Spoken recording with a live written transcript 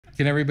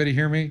Can everybody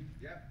hear me?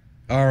 Yeah.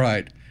 All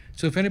right.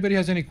 So if anybody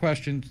has any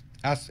questions,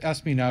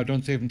 ask me now.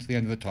 Don't save them to the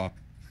end of the talk.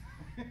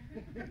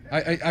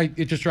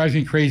 It just drives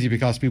me crazy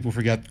because people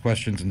forget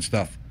questions and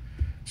stuff.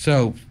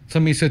 So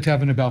somebody said to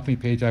have an About Me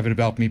page. I have an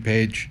About Me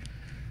page.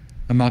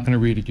 I'm not going to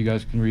read it. You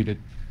guys can read it.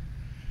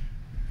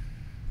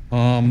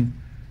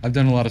 I've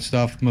done a lot of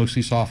stuff,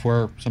 mostly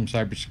software, some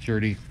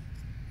cybersecurity.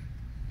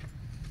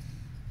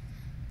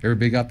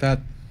 Everybody got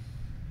that?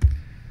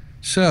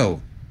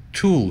 So,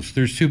 tools.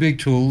 There's two big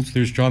tools.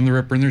 There's John the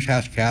Ripper and there's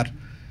Hashcat.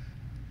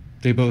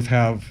 They both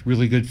have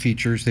really good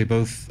features. They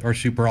both are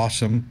super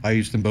awesome. I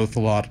use them both a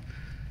lot.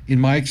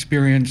 In my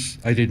experience,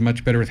 I did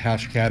much better with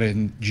Hashcat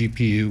and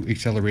GPU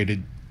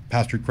accelerated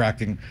password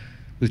cracking.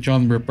 With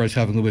John the Ripper, I was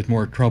having a little bit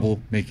more trouble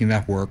making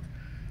that work.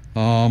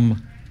 Let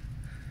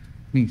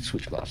me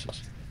switch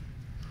glasses.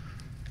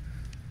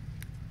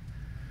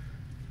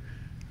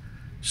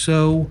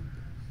 So,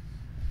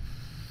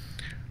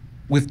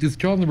 with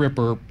John the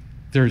Ripper,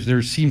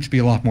 there seems to be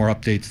a lot more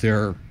updates.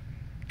 They're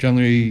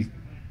generally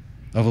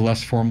of a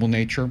less formal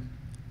nature,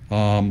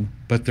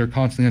 but they're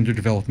constantly under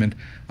development.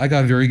 I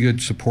got very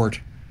good support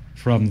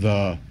from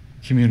the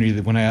community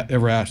that when I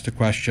ever asked a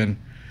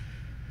question.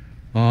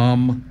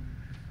 The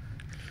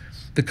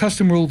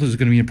custom rules is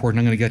going to be important.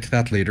 I'm going to get to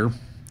that later.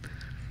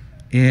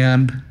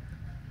 And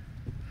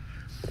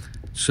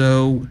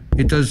so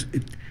it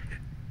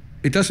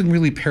doesn't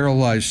really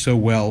parallelize so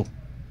well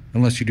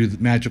unless you do the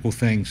magical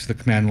things, the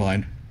command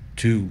line,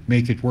 to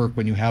make it work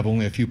when you have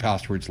only a few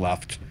passwords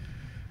left.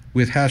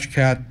 With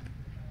Hashcat,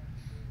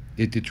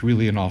 it's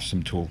really an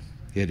awesome tool.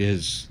 It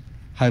is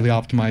highly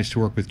optimized to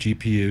work with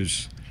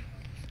GPUs.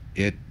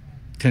 It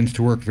tends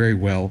to work very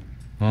well.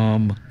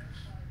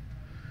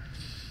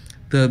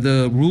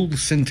 The rule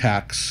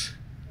syntax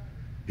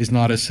is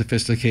not as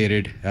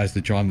sophisticated as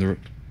the John the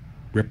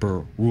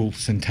Ripper rule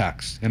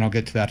syntax, and I'll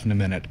get to that in a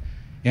minute.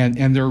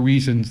 And there are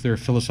reasons, there are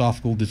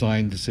philosophical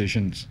design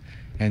decisions,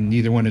 and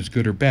neither one is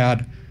good or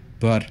bad,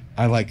 but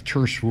I like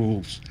terse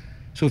rules.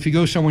 So if you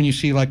go somewhere and you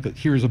see, like,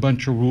 here's a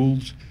bunch of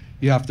rules,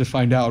 you have to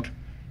find out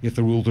if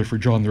the rules are for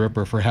John the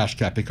Ripper or for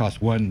Hashcat, because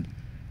one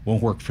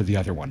won't work for the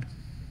other one.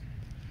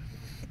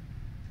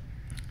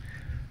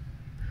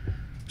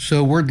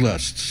 So word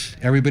lists,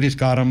 everybody's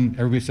got them.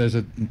 Everybody says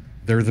that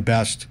they're the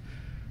best.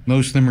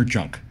 Most of them are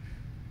junk.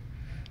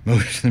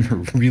 Most of them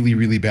are really,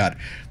 really bad.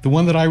 The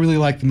one that I really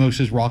like the most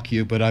is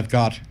RockU, but I've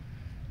got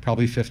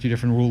probably 50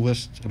 different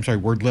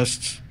word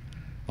lists.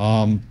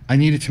 I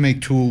needed to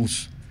make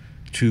tools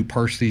to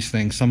parse these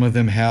things. Some of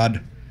them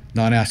had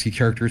non-ASCII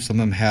characters, some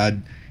of them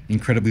had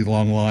incredibly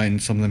long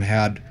lines, some of them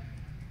had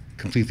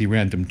completely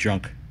random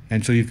junk.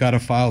 And so you've got a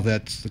file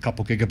that's a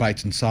couple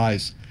gigabytes in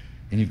size,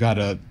 and you've got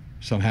to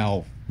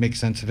somehow make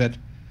sense of it,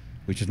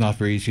 which is not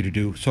very easy to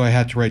do. So I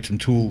had to write some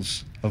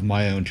tools of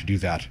my own to do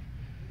that.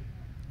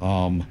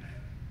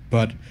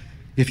 But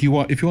if you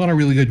want a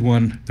really good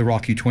one, the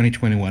RockU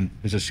 2021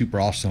 is a super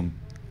awesome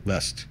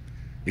list,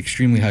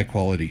 extremely high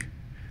quality.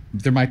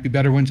 There might be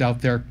better ones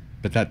out there,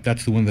 but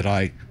that's the one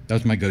that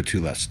was my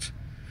go-to list.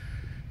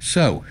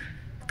 So,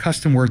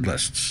 custom word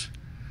lists.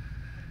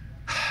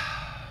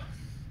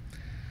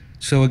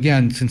 So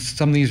again, since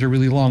some of these are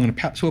really long,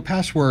 so a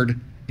password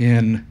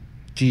in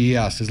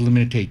GES is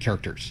limited to 8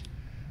 characters.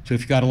 So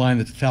if you've got a line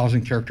that's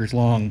 1,000 characters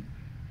long,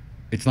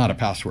 it's not a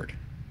password,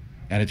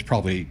 and it's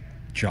probably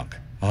junk.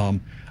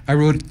 I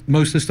wrote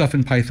most of the stuff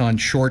in Python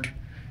short.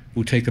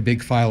 We'll take a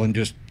big file and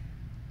just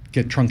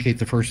truncate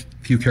the first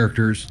few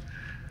characters.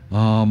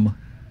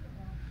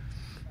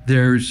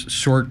 There's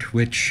sort,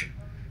 which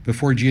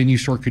before GNU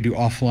sort could do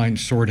offline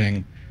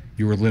sorting,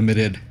 you were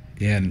limited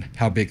in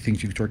how big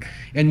things you could sort.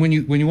 And when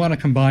you want to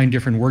combine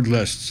different word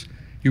lists,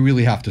 you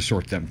really have to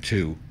sort them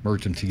to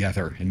merge them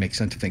together and make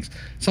sense of things.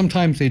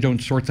 Sometimes they don't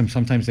sort them.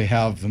 Sometimes they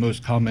have the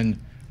most common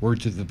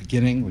words at the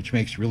beginning, which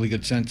makes really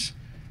good sense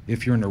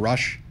if you're in a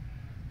rush,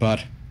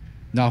 but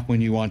not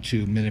when you want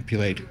to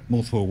manipulate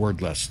multiple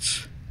word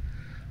lists.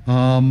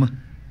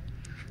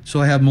 So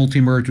I have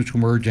multi-merge, which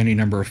will merge any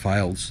number of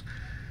files.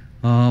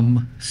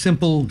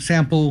 Simple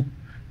sample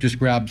just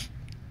grabs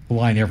a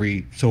line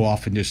every so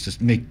often just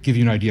to give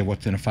you an idea of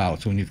what's in a file.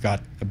 So when you've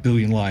got a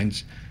billion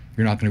lines,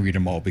 you're not going to read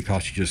them all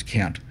because you just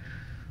can't.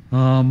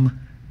 I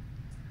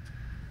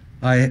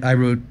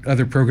wrote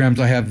other programs.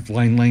 I have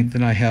line length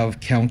and I have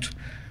count.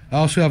 I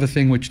also have a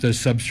thing which does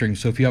substrings.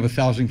 So if you have a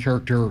 1,000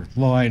 character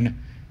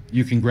line,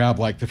 you can grab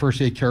like the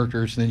first 8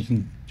 characters, and then you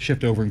can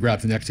shift over and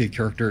grab the next 8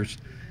 characters,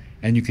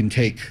 and you can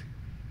take,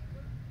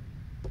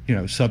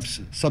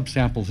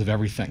 subsamples of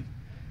everything.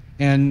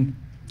 And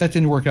that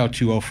didn't work out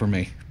too well for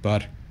me,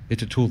 but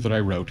it's a tool that I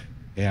wrote,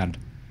 and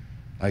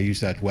I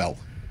use that well.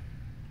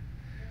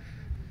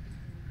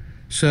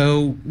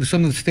 So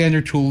some of the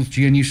standard tools,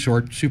 GNU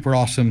sort, super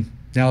awesome.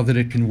 Now that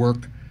it can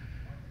work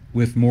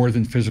with more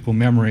than physical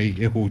memory,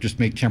 it will just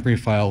make temporary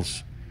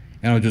files,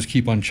 and it'll just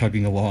keep on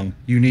chugging along.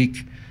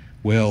 Unique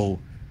will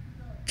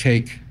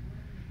take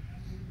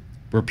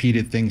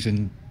repeated things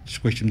and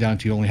squish them down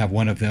to you only have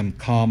one of them.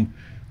 Com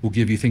will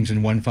give you things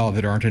in one file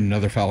that aren't in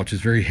another file, which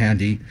is very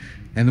handy.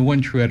 And the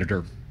one true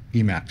editor,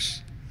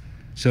 Emacs.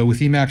 So with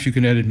Emacs, you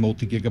can edit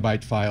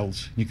multi-gigabyte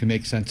files. You can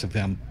make sense of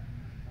them.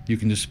 You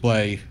can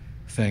display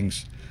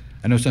things.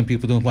 I know some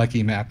people don't like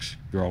Emacs.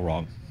 You're all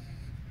wrong.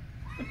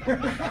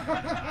 In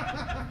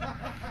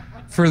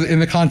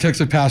the context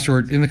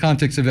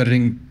of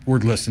editing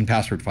word lists and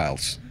password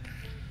files,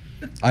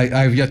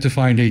 I've yet to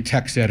find a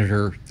text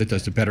editor that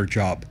does a better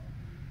job.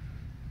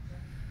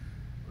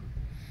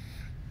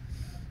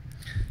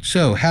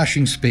 So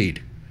hashing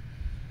speed.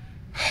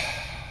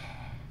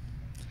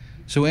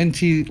 So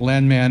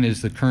NT-landman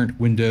is the current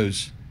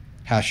Windows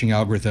hashing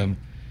algorithm.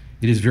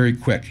 It is very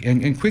quick,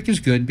 and quick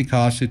is good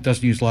because it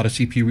doesn't use a lot of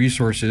CPU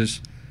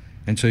resources,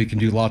 and so you can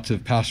do lots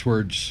of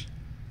passwords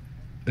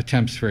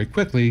attempts very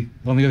quickly.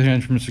 On the other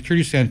hand, from a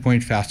security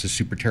standpoint, fast is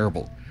super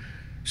terrible.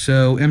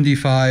 So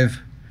MD5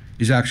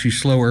 is actually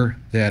slower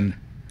than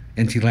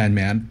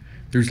NT-landman.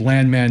 There's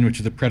landman, which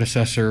is the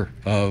predecessor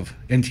of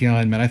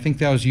NT-landman. I think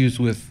that was used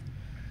with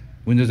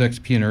Windows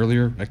XP and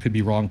earlier. I could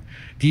be wrong.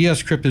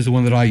 descrypt is the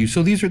one that I use.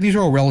 So these are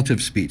all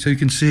relative speed. So you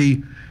can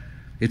see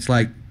it's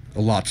like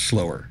a lot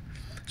slower.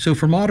 So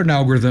for modern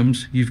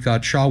algorithms, you've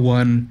got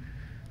SHA-1,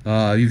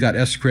 you've got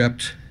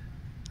scrypt,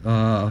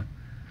 the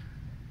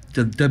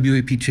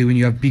WAP2, and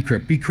you have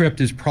bcrypt. Bcrypt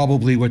is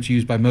probably what's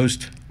used by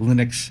most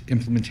Linux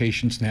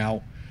implementations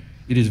now.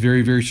 It is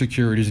very, very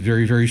secure. It is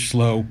very, very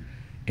slow.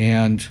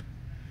 And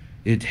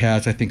it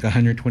has, I think,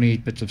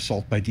 128 bits of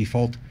salt by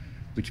default,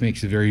 which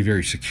makes it very,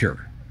 very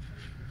secure.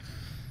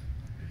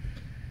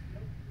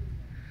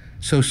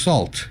 So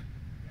salt.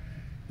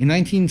 In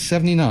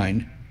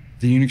 1979,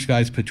 the Unix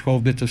guys put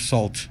 12 bits of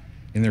salt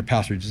in their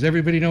passwords. Does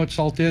everybody know what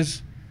salt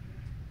is?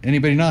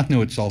 Anybody not know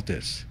what salt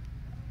is?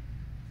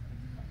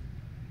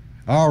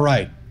 All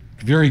right,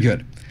 very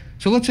good.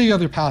 So let's say you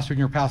have your password, and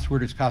your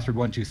password is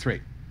password123.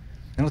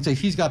 And let's say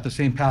he's got the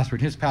same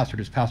password, his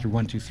password is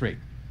password123.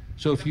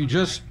 So if you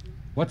just,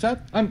 what's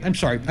that? I'm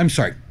sorry.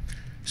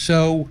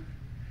 So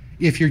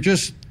if you're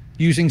just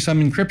using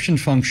some encryption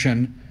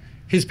function,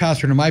 his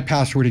password and my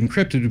password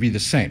encrypted would be the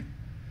same.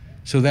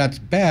 So that's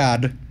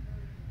bad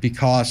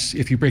because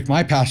if you break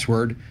my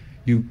password,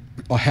 you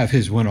have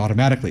his one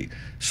automatically.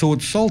 So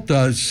what salt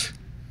does,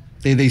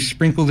 they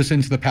sprinkle this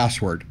into the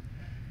password.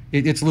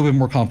 It's a little bit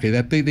more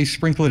complicated. They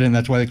sprinkle it in,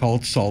 that's why they call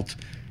it salt.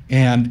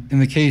 And in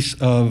the case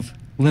of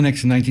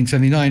Linux in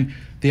 1979,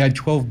 they had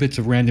 12 bits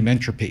of random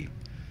entropy.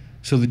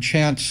 So the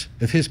chance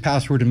of his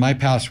password and my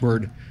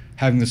password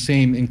having the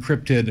same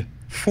encrypted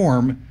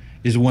form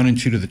is 1 and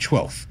 2 to the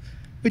 12th.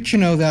 Which, you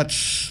know,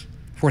 that's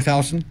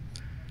 4,000.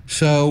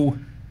 So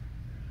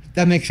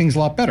that makes things a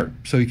lot better.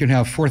 So you can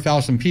have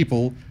 4,000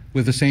 people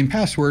with the same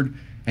password,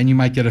 and you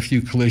might get a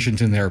few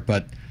collisions in there,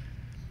 but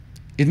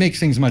it makes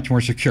things much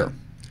more secure.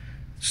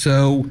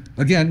 So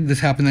again, this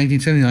happened in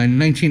 1979. In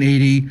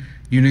 1980,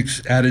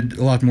 Unix added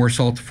a lot more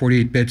salt to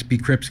 48 bits.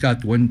 Bcrypt's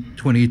got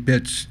 128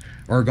 bits.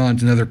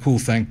 Argon's another cool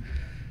thing.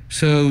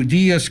 So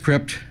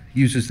descrypt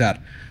uses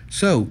that.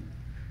 So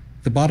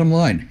the bottom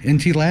line,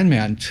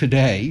 NT-landman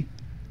today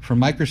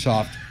from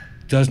Microsoft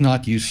does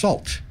not use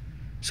salt.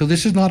 So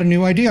this is not a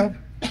new idea.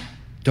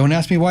 Don't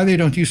ask me why they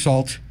don't use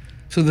salt.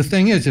 So the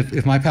thing is,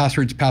 if my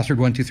password's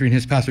password123 and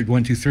his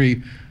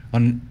password123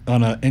 on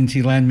a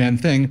NT-landman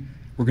thing,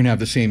 we're going to have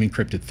the same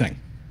encrypted thing.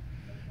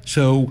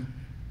 So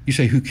you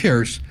say, who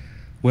cares?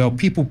 Well,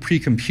 people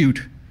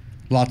pre-compute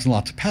lots and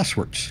lots of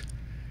passwords.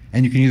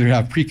 And you can either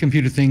have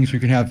pre-computed things or you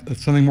can have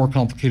something more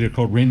complicated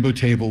called rainbow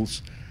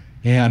tables.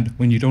 And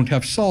when you don't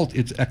have salt,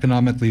 it's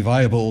economically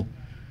viable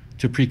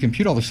to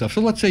pre-compute all this stuff.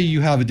 So let's say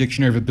you have a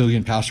dictionary of 1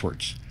 billion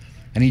passwords,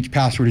 and each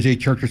password is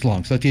 8 characters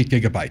long, so that's 8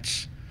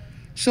 gigabytes.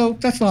 So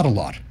that's not a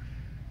lot.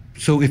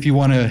 So if you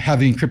want to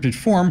have the encrypted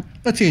form,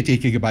 let's say it's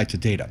 8 gigabytes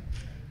of data.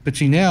 But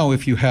see now,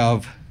 if you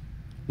have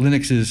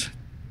Unix's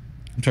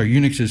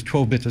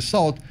 12 bits of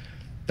salt,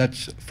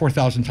 that's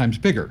 4,000 times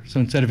bigger.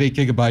 So instead of 8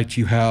 gigabytes,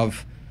 you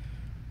have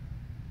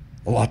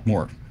a lot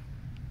more.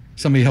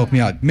 Somebody help me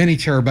out. Many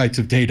terabytes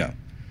of data.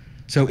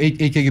 So 8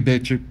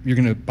 gigabits, you're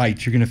going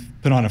to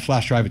put on a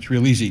flash drive. It's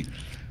real easy.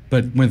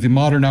 But with the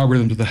modern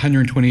algorithms with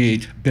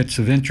 128 bits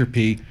of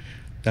entropy,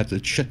 that's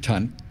a shit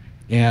ton.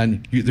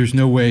 And there's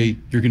no way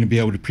you're going to be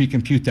able to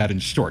pre-compute that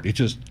and store it. It's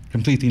just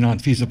completely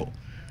non-feasible.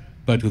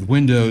 But with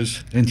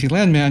Windows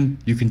NT-landman,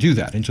 you can do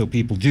that. And so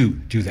people do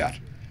that.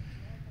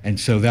 And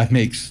so that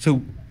makes,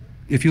 so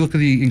if you look at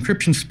the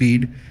encryption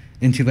speed,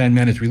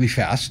 NT-landman is really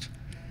fast,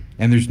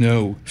 and there's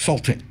no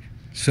salting.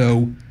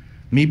 So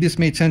maybe this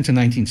made sense in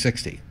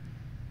 1960,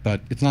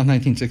 but it's not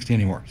 1960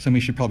 anymore.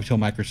 Somebody should probably tell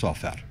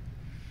Microsoft that.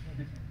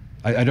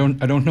 I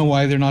don't know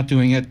why they're not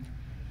doing it.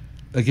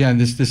 Again,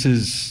 this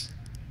is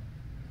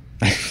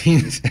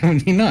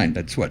 1979.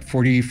 That's what,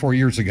 44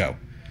 years ago,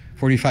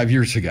 45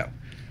 years ago.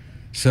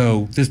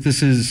 So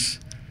this is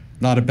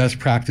not a best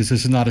practice.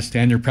 This is not a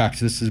standard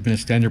practice. This has been a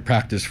standard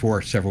practice for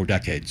several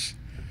decades.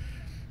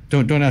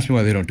 Don't ask me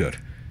why they don't do it.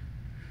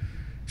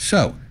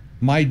 So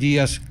my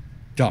DS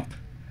dump.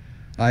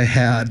 I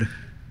had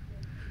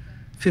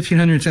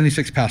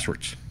 1,576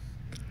 passwords.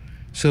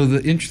 So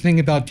the interesting thing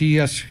about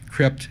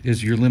descrypt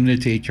is you're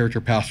limited to 8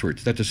 character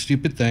passwords. That's a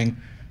stupid thing,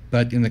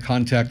 but in the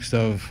context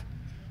of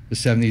the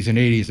 70s and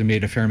 80s, it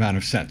made a fair amount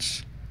of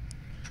sense.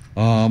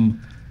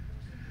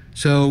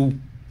 So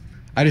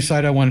I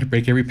decided I wanted to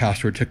break every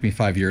password. It took me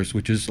 5 years,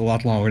 which is a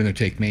lot longer than it would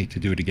take me to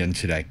do it again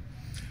today.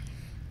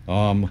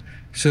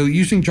 So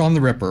using John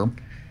the Ripper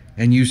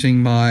and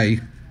using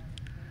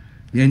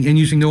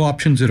using no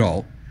options at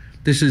all,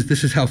 this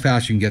is how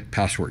fast you can get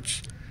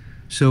passwords.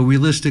 So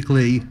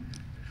realistically,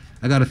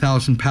 I got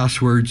 1,000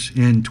 passwords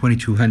in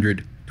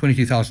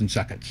 22,000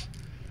 seconds.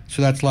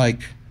 So that's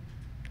like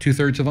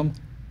 2/3 of them.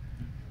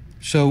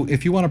 So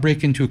if you want to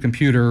break into a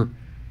computer and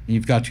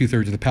you've got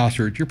 2/3 of the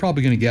passwords, you're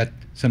probably going to get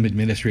some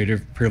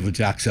administrative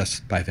privilege access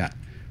by then,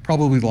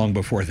 probably long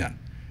before then.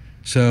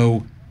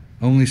 So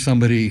only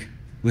somebody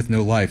with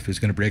no life is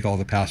going to break all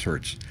the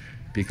passwords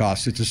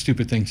because it's a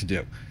stupid thing to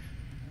do.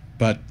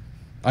 But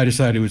I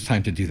decided it was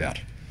time to do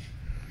that.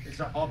 It's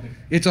a hobby.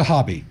 It's a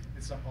hobby.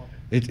 It's a hobby.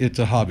 It's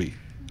a hobby.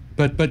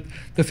 But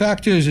the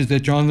fact is that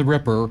John the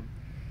Ripper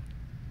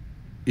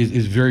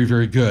is very,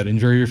 very good and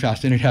very, very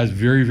fast, and it has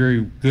very,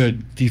 very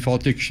good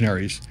default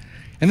dictionaries.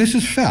 And this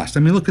is fast. I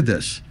mean, look at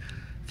this.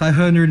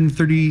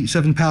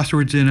 537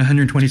 passwords in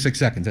 126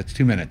 seconds. That's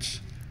 2 minutes.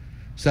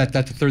 So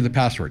that's 1/3 of the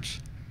passwords.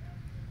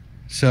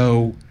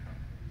 So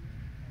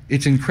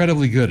it's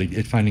incredibly good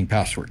at finding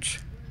passwords.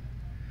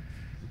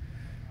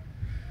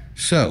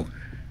 So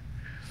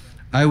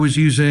I was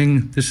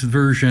using this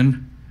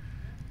version,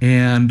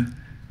 and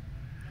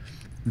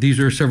these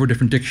are several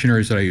different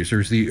dictionaries that I use.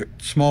 There's the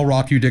small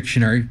RockU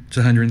dictionary, it's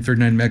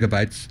 139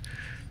 megabytes.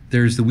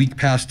 There's the weak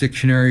pass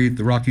dictionary,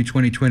 the RockU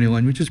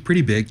 2021, which is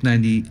pretty big,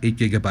 98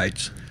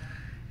 gigabytes.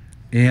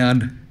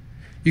 And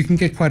you can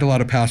get quite a lot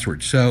of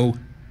passwords. So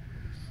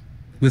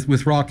with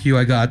RockU,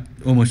 I got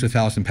almost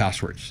 1,000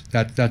 passwords.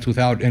 That's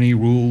without any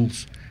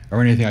rules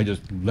or anything, I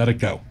just let it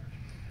go.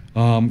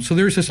 So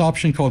there's this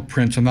option called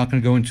prints. I'm not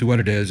going to go into what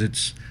it is.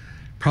 It's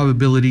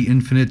probability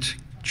infinite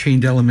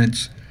chained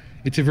elements.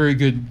 It's a very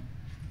good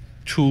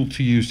tool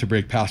to use to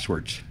break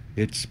passwords.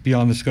 It's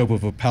beyond the scope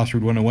of a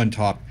Password 101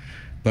 talk,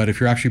 but if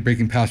you're actually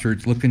breaking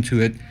passwords, look into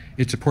it.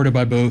 It's supported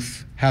by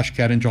both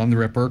Hashcat and John the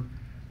Ripper.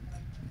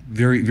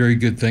 Very, very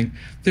good thing.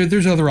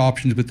 There's other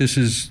options, but this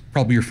is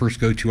probably your first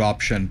go-to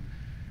option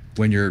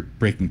when you're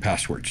breaking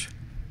passwords.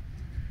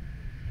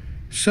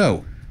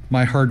 So,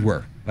 my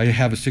hardware. I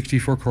have a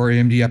 64-core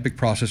AMD EPYC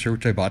processor,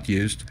 which I bought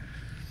used.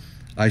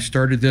 I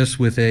started this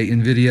with a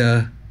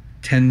NVIDIA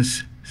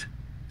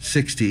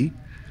 1060.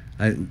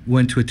 I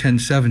went to a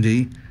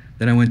 1070,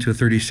 then I went to a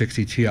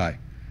 3060 Ti.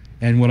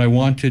 And what I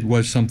wanted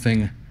was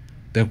something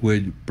that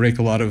would break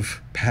a lot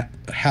of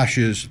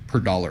hashes per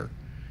dollar.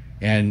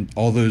 And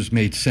all those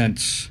made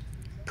sense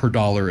per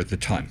dollar at the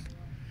time.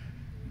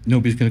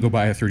 Nobody's going to go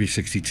buy a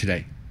 3060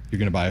 today. You're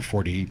going to buy a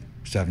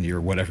 4070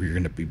 or whatever you're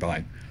going to be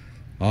buying.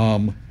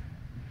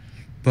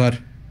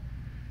 But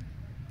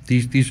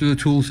these are the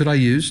tools that I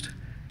used.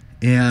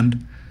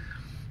 And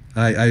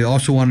I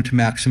also wanted to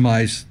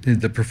maximize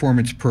the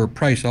performance per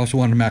price. I also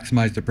wanted to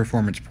maximize the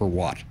performance per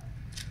watt.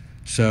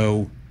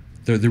 So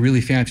the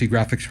really fancy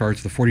graphics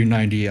cards, the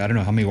 4090, I don't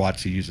know how many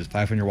watts it uses,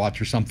 500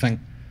 watts or something.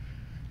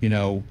 You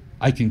know,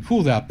 I can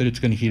cool that, but it's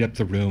going to heat up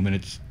the room and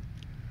it's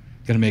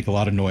going to make a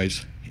lot of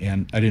noise.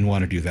 And I didn't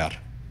want to do that.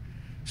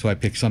 So I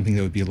picked something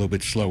that would be a little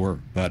bit slower,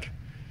 but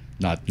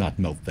not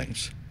melt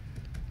things.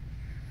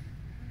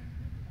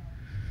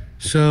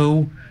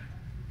 So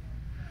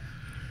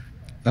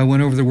I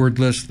went over the word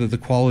list, the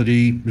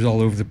quality was all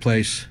over the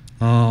place.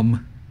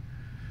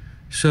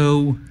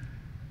 So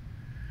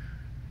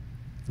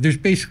there's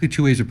basically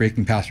two ways of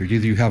breaking passwords.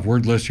 Either you have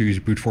word lists or you use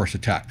brute force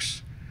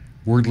attacks.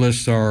 Word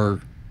lists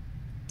are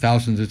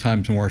thousands of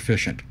times more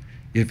efficient.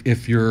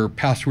 If your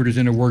password is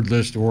in a word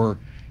list, or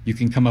you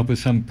can come up with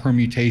some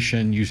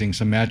permutation using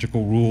some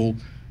magical rule,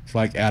 it's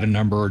like add a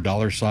number or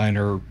 $,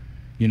 or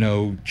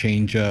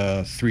change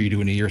a 3 to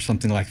an E or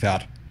something like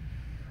that.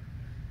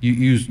 You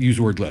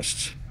use word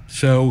lists.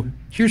 So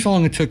here's how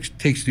long it takes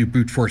to do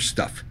brute force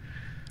stuff.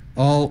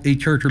 All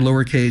 8-character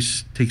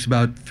lowercase takes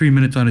about 3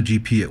 minutes on a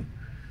GPU.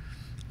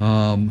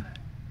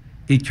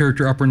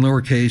 8-character upper and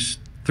lowercase,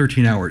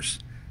 13 hours.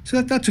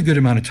 So that's a good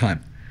amount of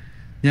time.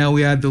 Now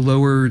we add the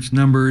lowers,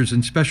 numbers,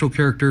 and special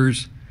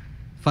characters,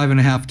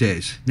 5.5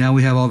 days. Now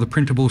we have all the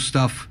printable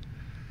stuff,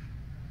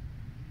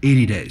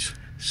 80 days.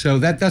 So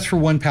that's for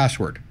one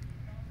password.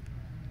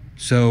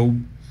 So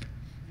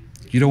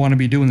you don't want to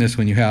be doing this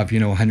when you have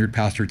 100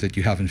 passwords that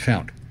you haven't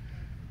found.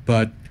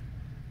 But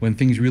when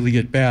things really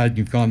get bad,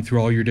 you've gone through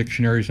all your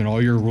dictionaries and all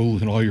your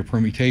rules and all your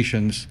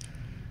permutations,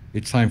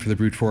 it's time for the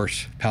brute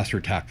force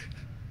password attack.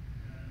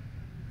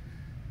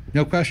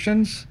 No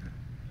questions?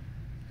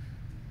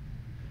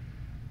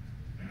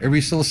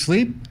 Everybody still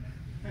asleep?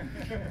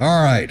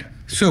 All right.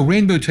 So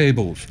rainbow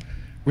tables.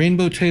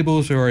 Rainbow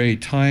tables are a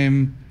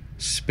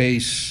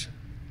time-space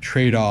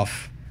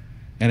trade-off,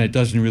 and it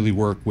doesn't really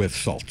work with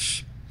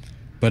salts.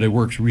 But it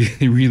works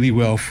really, really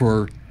well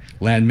for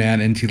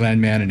Landman,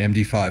 NT-Landman, and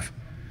MD5.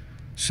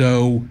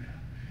 So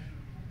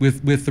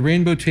with the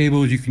rainbow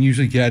tables, you can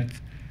usually get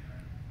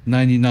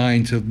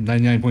 99 to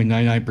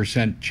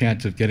 99.99%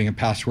 chance of getting a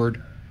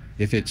password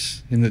If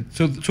it's in the,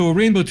 so a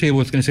rainbow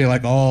table, it's going to say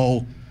like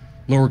all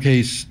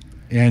lowercase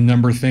and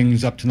number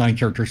things up to 9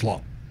 characters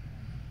long.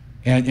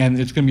 And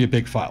it's going to be a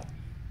big file.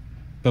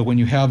 But when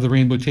you have the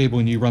rainbow table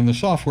and you run the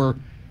software,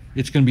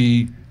 it's going to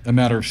be a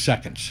matter of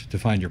seconds to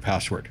find your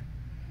password.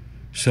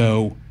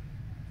 So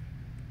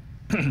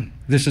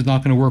this is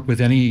not going to work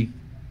with any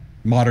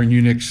modern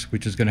Unix,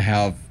 which is going to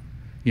have,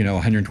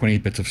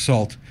 128 bits of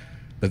salt,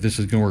 but this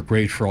is going to work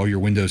great for all your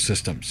Windows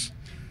systems.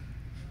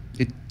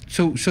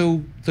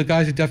 So the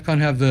guys at DEF CON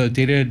have the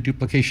data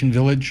duplication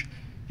village.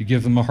 You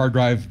give them a hard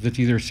drive that's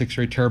either 6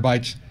 or 8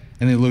 terabytes,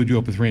 and they load you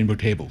up with rainbow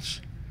tables.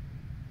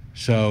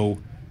 So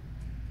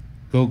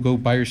go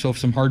buy yourself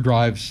some hard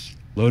drives,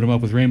 load them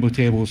up with rainbow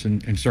tables,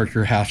 and start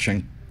your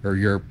hashing or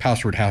your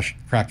password hash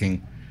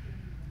cracking.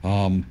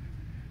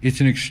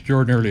 It's an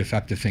extraordinarily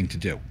effective thing to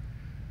do.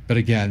 But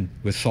again,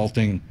 with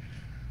salting,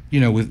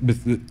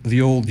 with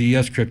the old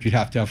descrypt, you'd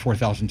have to have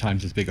 4,000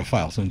 times as big a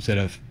file. So instead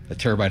of a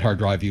terabyte hard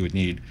drive, you would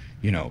need,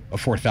 a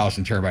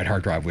 4,000 terabyte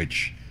hard drive,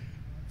 which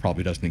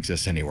probably doesn't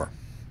exist anywhere.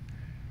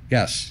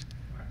 Yes?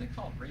 Why are they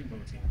called rainbow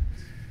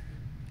tables?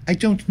 I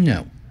don't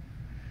know.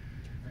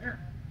 Fair.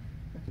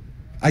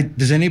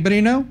 Does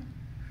anybody know?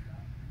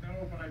 No,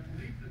 but I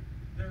believe that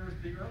there was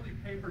the early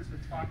papers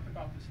that talked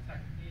about this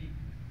technique.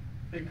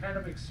 They kind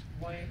of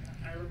explained,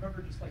 I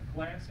remember just like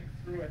glancing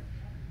through it,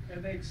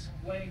 and they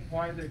explained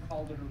why they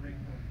called it a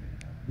rainbow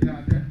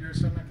table. Yeah,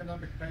 there's an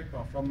academic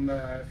paper from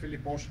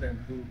Philip Oshland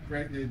who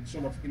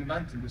sort of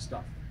invented this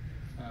stuff.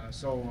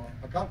 So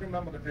I can't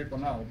remember the paper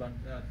now, but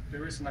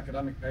there is an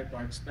academic paper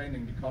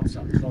explaining the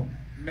concept. So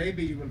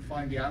maybe you will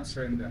find the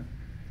answer in there.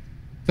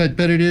 But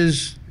it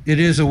is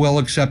a well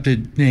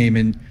accepted name,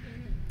 and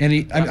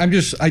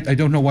I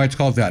don't know why it's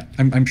called that.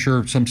 I'm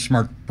sure some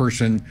smart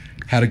person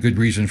had a good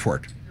reason for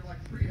it. You're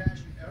like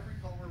prehashing every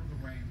color of the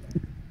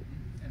rainbow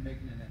and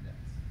making an index.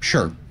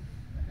 Sure.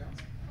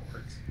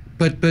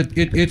 But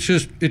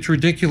it's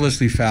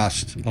ridiculously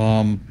fast.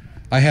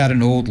 I had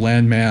an old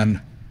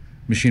Landman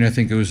machine. I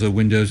think it was a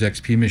Windows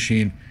XP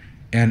machine,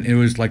 and it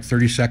was like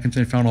 30 seconds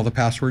and it found all the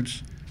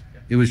passwords.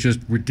 It was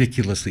just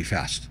ridiculously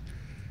fast.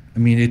 I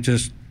mean, it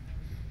just,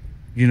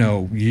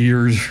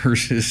 years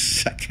versus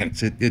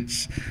seconds.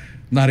 It's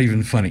not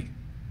even funny.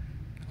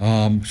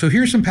 So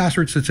here's some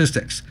password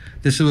statistics.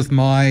 This is with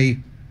my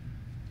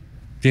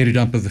data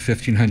dump of the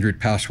 1,500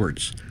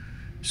 passwords.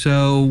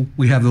 So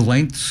we have the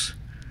lengths.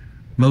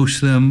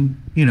 Most of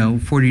them,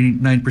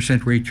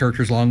 49% were 8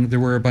 characters long. There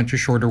were a bunch of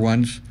shorter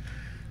ones.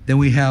 Then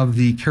we have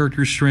the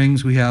character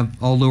strings. We have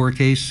all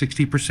lowercase,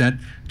 60%.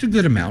 It's a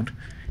good amount.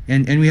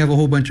 And we have a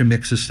whole bunch of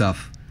mix of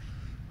stuff.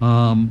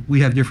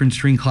 We have different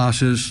string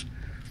classes.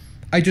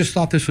 I just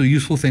thought this was a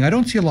useful thing. I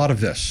don't see a lot of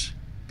this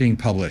being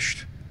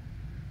published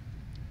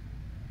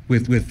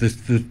with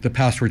the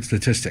password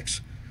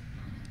statistics.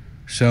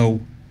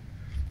 So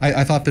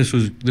I thought this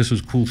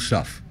was cool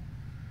stuff.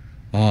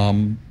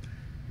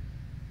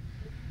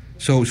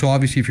 So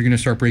obviously, if you're going to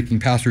start breaking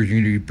passwords,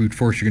 you're going to do brute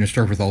force. You're going to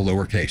start with all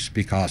lowercase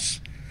because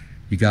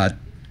you got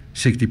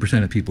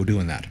 60% of people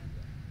doing that,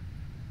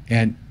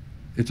 and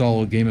it's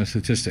all a game of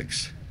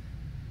statistics.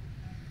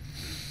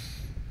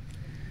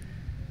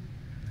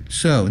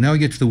 So now we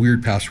get to the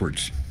weird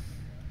passwords.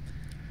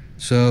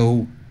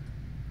 So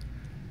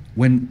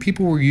when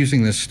people were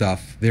using this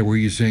stuff, they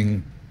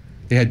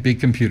had big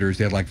computers.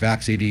 They had like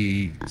VAX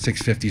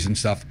 8650s and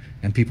stuff,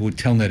 and people would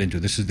telnet into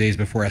it. This is days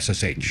before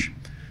SSH.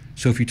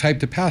 So if you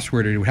typed a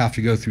password, it would have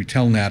to go through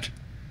telnet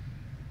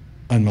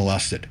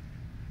unmolested.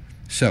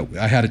 So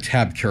I had a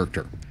tab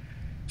character.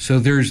 So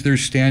there's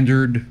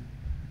standard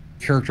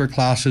character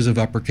classes of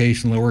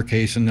uppercase and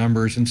lowercase and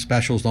numbers and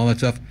specials and all that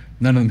stuff.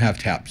 None of them have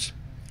tabs.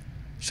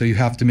 So you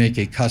have to make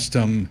a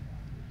custom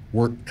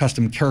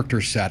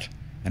character set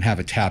and have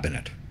a tab in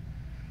it.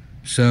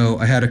 So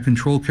I had a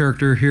control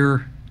character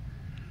here.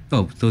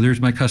 Oh, so there's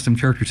my custom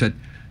character set.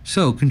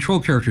 So control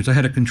characters, I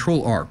had a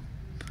control R.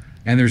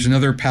 And there's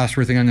another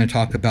password thing I'm going to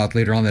talk about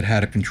later on that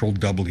had a control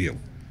W.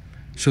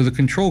 So the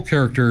control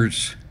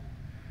characters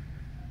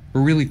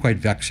were really quite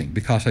vexing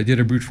because I did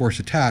a brute force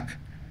attack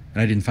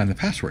and I didn't find the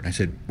password. And I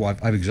said, well,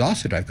 I've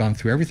exhausted. I've gone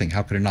through everything.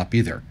 How could it not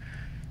be there?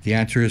 The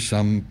answer is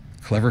some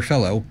clever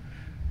fellow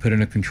put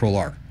in a control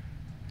R.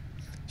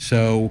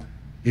 So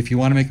if you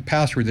want to make a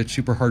password that's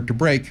super hard to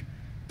break,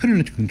 put in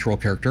a control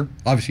character.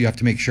 Obviously, you have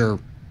to make sure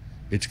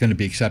it's going to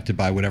be accepted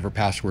by whatever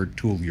password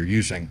tool you're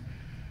using.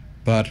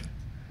 But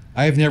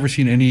I have never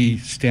seen any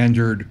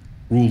standard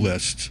rule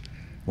lists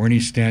or any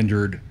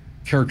standard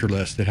character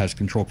list that has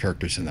control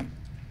characters in them.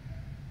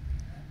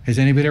 Has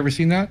anybody ever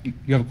seen that?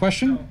 You have a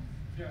question?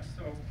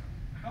 So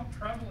how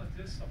prevalent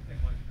is something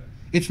like this?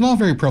 It's not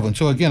very prevalent.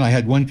 So again, I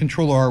had one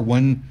control R,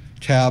 one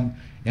tab,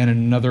 and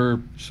another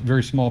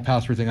very small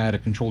password thing. I had a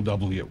control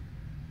W.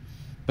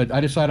 But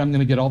I decided I'm going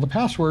to get all the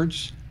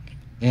passwords,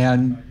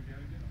 and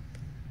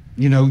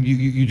you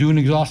do an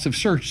exhaustive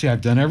search. Say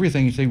I've done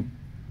everything. You say,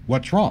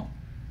 what's wrong?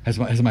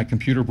 Has my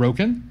computer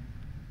broken?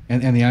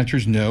 And the answer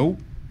is no.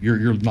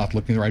 You're not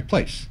looking in the right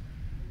place.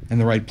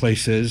 And the right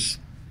place is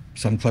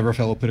some clever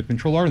fellow put a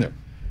control R in there.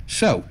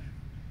 So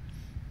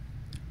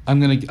I'm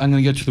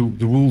gonna get to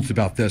the rules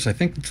about this. I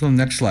think it's on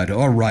the next slide.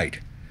 All right.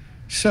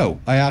 So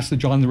I asked the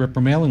John the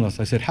Ripper mailing list.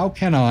 I said, how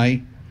can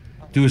I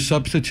do a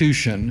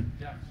substitution?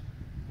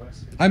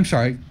 I'm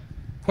sorry.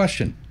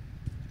 Question.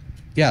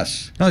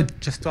 Yes. No,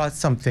 just to add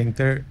something.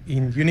 There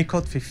in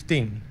Unicode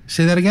 15.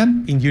 Say that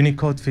again. In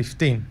Unicode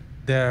 15,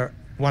 there are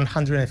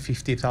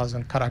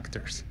 150,000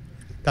 characters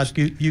that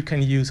you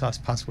can use as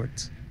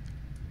passwords,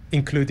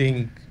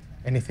 including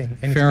anything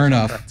Fair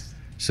enough. Contracts.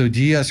 So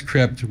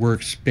descrypt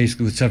works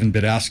basically with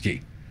 7-bit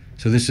ASCII.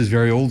 So this is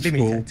very old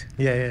school. Limited.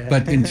 Yeah.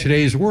 But in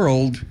today's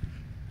world,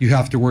 you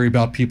have to worry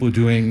about people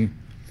doing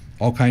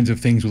all kinds of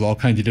things with all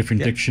kinds of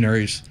different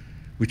dictionaries,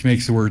 which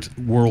makes the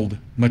world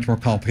much more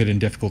complicated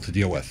and difficult to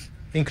deal with.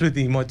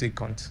 Including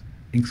emoticons.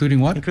 Including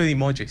what? Including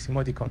emojis,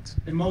 emoticons.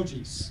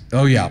 Emojis.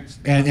 Oh yeah,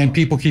 and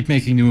people keep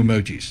making new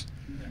emojis.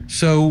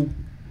 So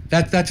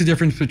that's the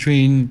difference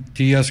between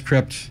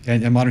descrypt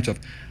and modern stuff.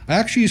 I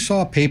actually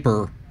saw a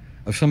paper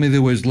of somebody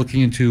that was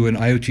looking into an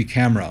IoT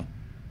camera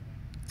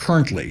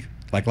currently,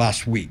 like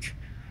last week,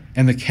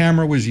 and the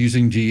camera was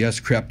using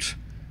descrypt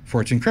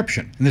for its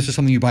encryption. And this is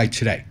something you buy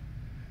today.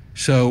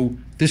 So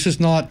this is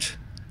not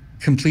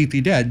completely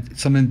dead.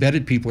 Some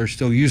embedded people are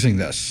still using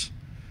this.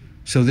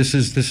 So this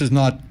is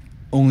not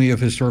only of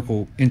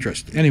historical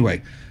interest.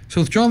 Anyway,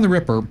 so with John the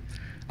Ripper,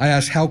 I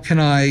asked, how can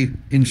I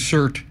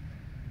insert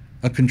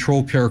a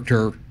control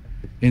character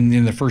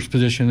in the first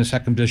position, the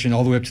second position,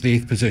 all the way up to the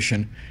 8th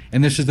position?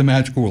 And this is the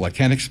magic rule. I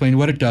can't explain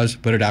what it does,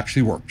 but it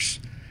actually works.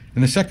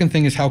 And the second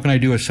thing is, how can I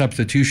do a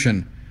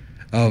substitution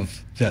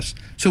of this?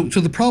 So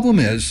the problem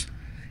is,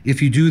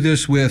 if you do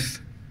this with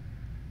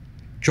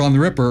John the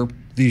Ripper,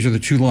 these are the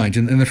 2 lines.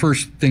 And the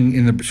first thing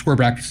in the square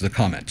brackets is the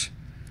comment.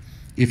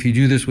 If you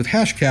do this with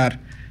hashcat,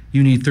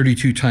 you need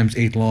 32 times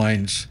 8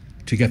 lines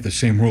to get the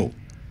same rule.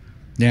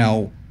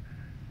 Now,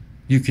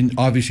 you can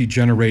obviously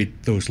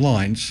generate those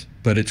lines,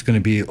 but it's going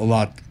to be a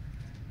lot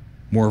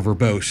more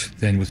verbose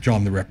than with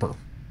John the Ripper.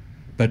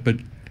 But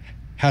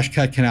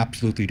hashcat can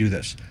absolutely do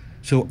this.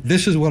 So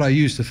this is what I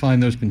use to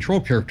find those control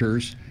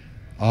characters.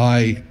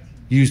 I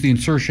use the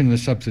insertion and the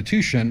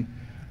substitution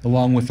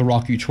along with the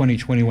Rocky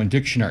 2021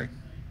 dictionary.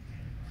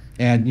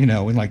 And, you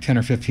know, in like 10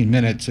 or 15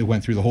 minutes, it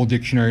went through the whole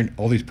dictionary and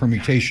all these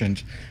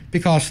permutations,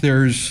 because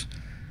there's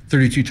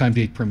 32 times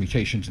 8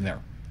 permutations in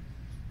there.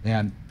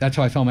 And that's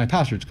how I found my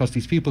passwords, because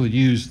these people that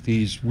use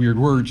these weird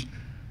words,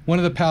 one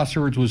of the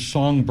passwords was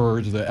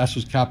songbirds, the S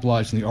was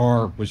capitalized and the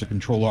R was a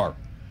control R.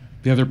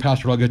 The other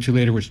password I'll get to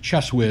later was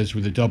chess whiz,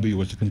 where the W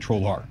was a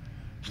control R.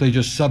 So they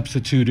just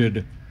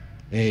substituted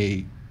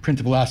a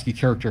printable ASCII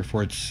character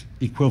for its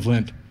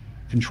equivalent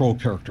control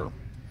character.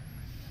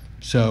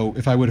 So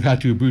if I would have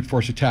had to do a brute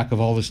force attack of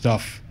all this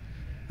stuff,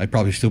 I'd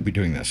probably still be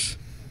doing this.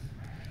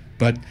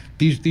 But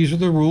these are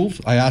the rules.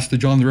 I asked the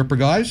John the Ripper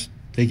guys.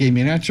 They gave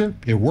me an answer.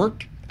 It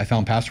worked. I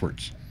found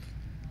passwords.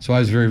 So I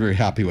was very, very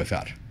happy with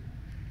that.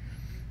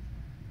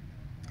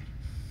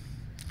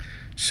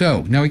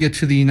 So now we get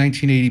to the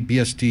 1980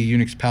 BSD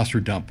Unix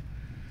password dump.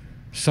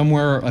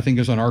 Somewhere, I think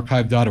it was on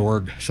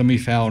archive.org, somebody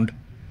found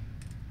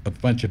a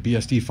bunch of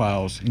BSD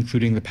files,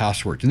 including the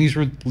passwords. And these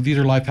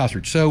are live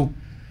passwords. So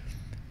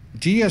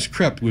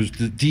descrypt was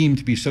deemed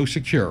to be so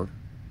secure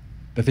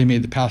that they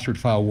made the password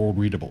file world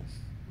readable.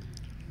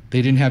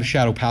 They didn't have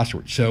shadow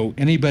passwords, so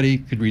anybody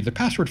could read the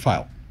password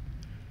file.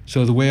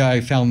 So the way I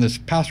found this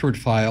password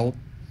file,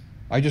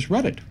 I just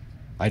read it.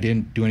 I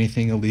didn't do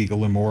anything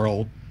illegal,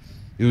 immoral.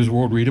 It was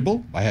world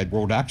readable. I had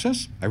world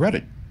access. I read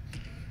it.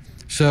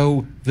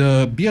 So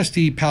the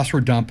BSD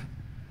password dump,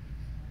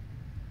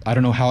 I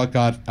don't know how it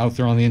got out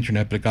there on the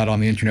internet, but it got on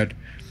the internet.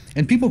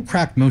 And people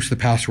cracked most of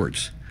the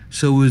passwords.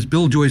 So it was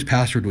Bill Joy's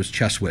password was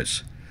chess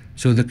whiz.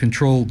 So the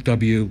control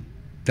W,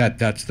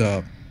 that's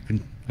the,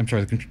 I'm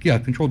sorry,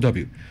 control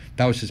W.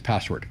 That was his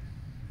password.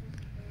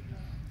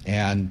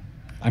 And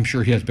I'm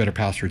sure he has better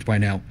passwords by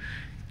now.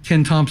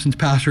 Ken Thompson's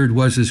password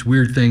was this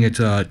weird thing.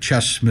 It's a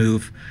chess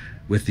move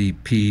with the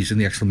P's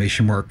and the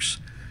exclamation marks.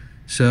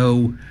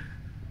 So,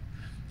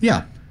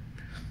 yeah.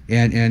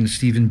 And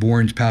Stephen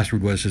Bourne's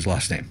password was his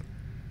last name.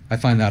 I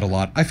find that a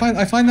lot. I find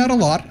that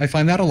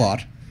a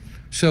lot.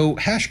 So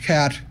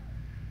hashcat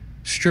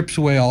strips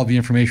away all the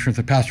information from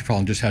the password file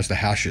and just has the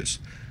hashes.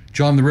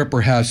 John the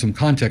Ripper has some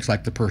context,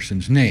 like the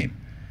person's name.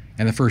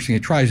 And the first thing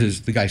it tries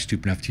is the guy's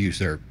stupid enough to use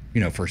their,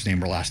 first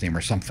name or last name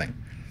or something.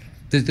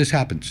 This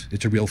happens.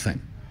 It's a real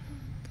thing.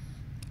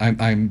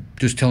 I'm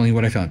just telling you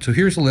what I found. So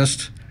here's a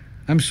list.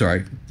 I'm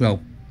sorry.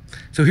 Well,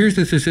 so here's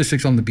the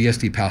statistics on the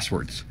BSD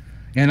passwords.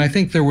 And I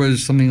think there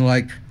was something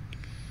like,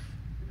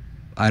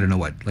 I don't know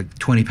what, like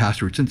 20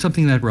 passwords in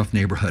something in that rough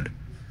neighborhood.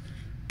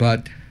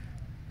 But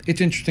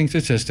it's interesting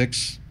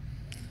statistics.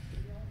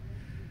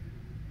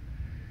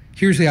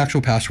 Here's the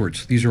actual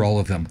passwords. These are all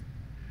of them.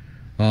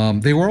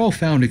 They were all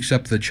found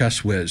except the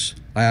chess whiz.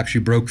 I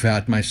actually broke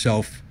that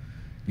myself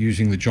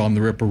using the John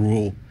the Ripper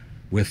rule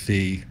with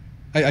the,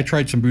 I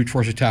tried some brute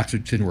force attacks,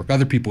 it didn't work.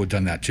 Other people had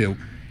done that too.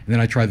 And then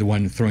I tried the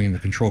one throwing in the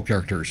control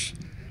characters.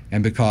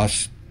 And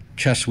because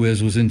chess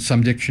whiz was in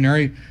some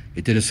dictionary,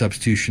 it did a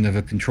substitution of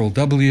a control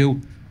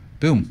W,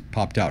 boom,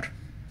 popped out.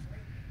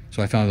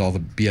 So I found all the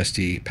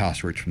BSD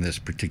passwords from this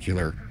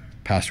particular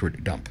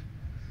password dump.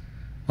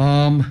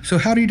 So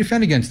how do you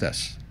defend against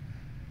this?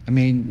 I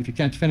mean, if you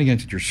can't defend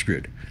against it, you're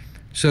screwed.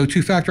 So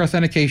two-factor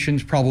authentication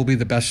is probably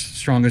the best,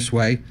 strongest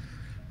way.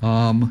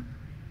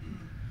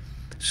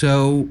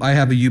 So I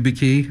have a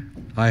YubiKey.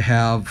 I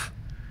have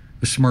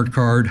a smart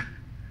card.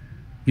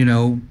 You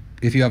know,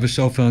 if you have a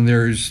cell phone,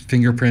 there's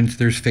fingerprints,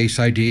 there's Face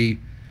ID,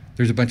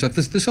 there's a bunch of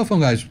the cell phone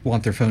guys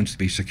want their phones to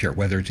be secure,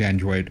 whether it's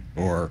Android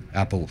or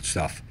Apple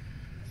stuff.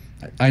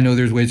 I know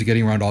there's ways of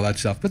getting around all that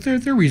stuff, but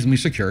they're reasonably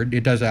secured.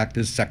 It does act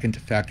as second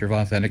factor of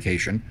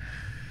authentication.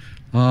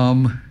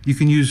 You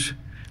can use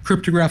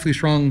cryptographically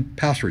strong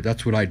password.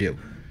 That's what I do.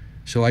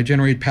 So I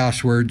generate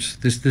passwords.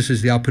 This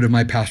is the output of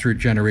my password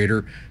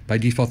generator. By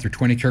default, they're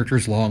 20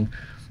 characters long.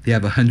 They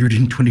have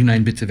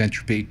 129 bits of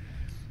entropy.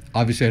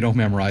 Obviously, I don't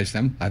memorize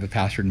them. I have a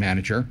password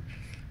manager.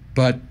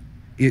 But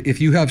if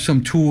you have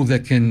some tool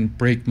that can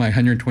break my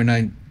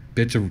 129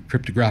 bits of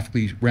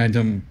cryptographically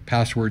random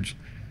passwords,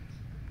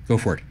 go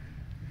for it.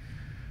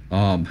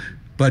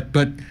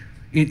 But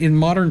in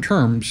modern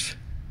terms,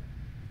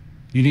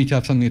 you need to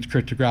have something that's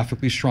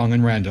cryptographically strong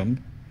and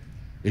random.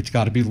 It's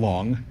got to be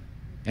long,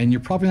 and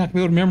you're probably not going to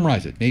be able to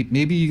memorize it.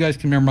 Maybe you guys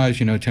can memorize,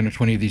 10 or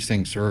 20 of these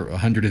things or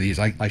 100 of these.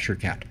 I sure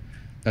can't.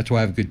 That's why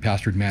I have a good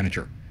password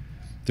manager.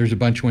 There's a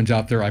bunch of ones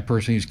out there. I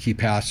personally use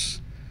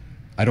KeePass.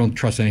 I don't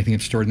trust anything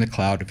that's stored in the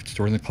cloud. If it's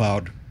stored in the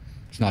cloud,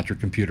 it's not your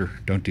computer.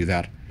 Don't do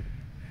that.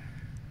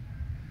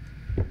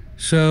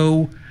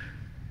 So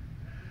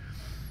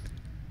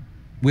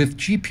with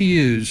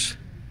GPUs,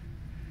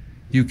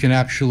 you can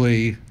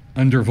actually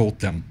undervolt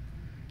them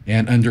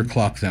and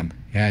underclock them,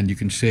 and you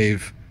can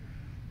save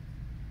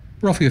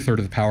roughly 1/3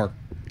 of the power.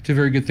 It's a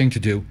very good thing to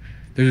do.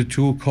 There's a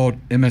tool called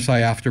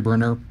MSI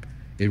Afterburner.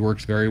 It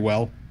works very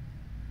well.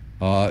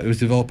 It was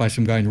developed by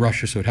some guy in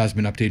Russia, so it hasn't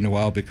been updated in a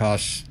while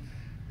because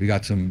we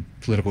got some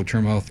political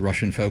turmoil with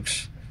Russian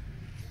folks.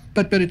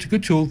 But it's a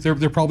good tool. There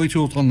are probably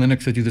tools on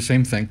Linux that do the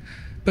same thing.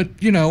 But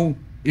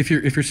if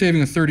you're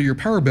saving 1/3 of your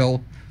power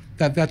bill,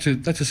 that's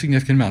a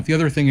significant amount. The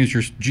other thing is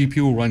your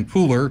GPU will run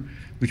cooler,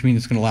 which means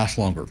it's going to last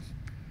longer.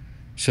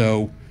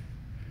 So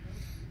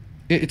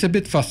it's a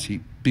bit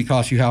fussy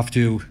because you have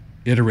to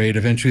iterate.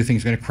 Eventually, the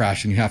thing's going to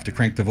crash, and you have to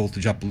crank the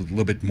voltage up a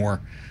little bit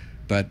more.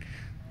 But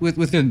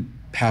within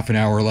half an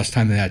hour or less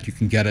time than that, you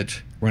can get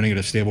it running at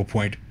a stable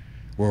point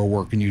where it'll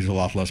work and use a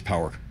lot less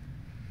power.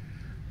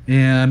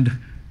 And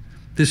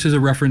this is a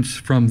reference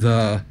from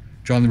the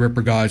John the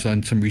Ripper guys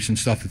on some recent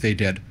stuff that they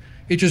did.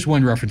 It's just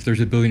one reference. There's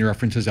a billion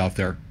references out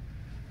there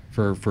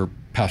for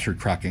password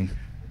cracking.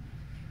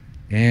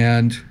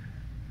 And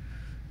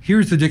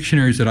here's the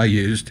dictionaries that I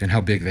used and how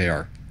big they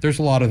are. There's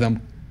a lot of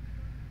them.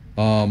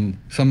 Some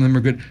of them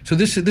are good. So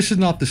this is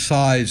not the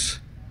size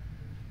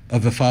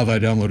of the file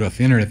that I downloaded off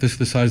the internet. This is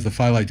the size of the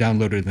file I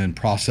downloaded and then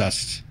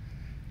processed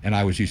and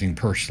I was using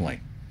personally.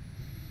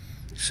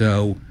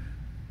 So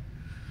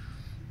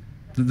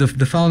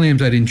the file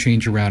names I didn't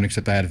change around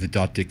except I added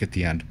the .dic at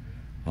the end.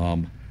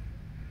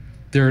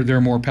 There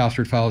are more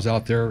password files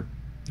out there.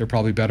 There are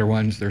probably better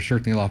ones. There are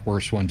certainly a lot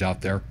worse ones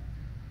out there.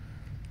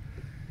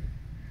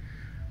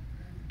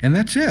 And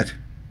that's it.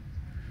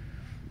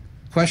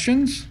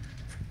 Questions?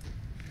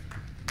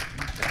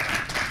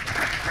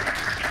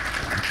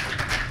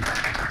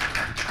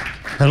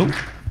 Hello?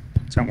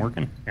 Is that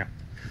working? Yeah.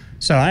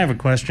 So I have a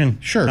question.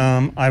 Sure.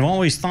 I've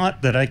always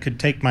thought that I could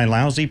take my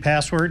lousy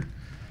password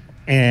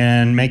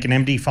and make an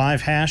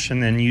MD5 hash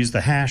and then use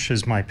the hash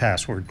as my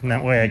password. And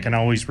that way I can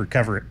always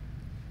recover it.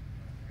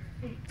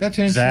 That's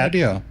an interesting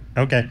idea.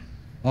 Okay.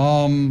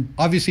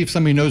 Obviously, if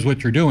somebody knows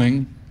what you're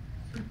doing,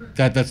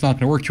 that's not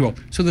going to work too well.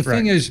 So the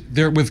thing is,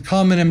 with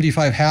common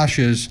MD5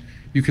 hashes,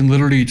 you can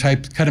literally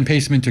cut and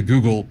paste them into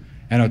Google,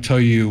 and it'll tell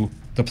you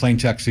the plain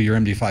text of your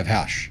MD5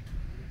 hash.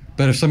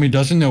 But if somebody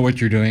doesn't know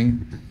what you're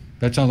doing,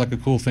 that sounds like a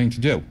cool thing to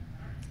do.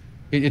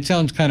 It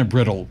sounds kind of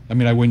brittle. I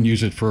mean, I wouldn't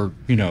use it for,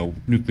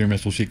 nuclear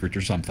missile secrets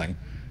or something.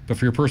 But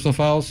for your personal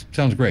files,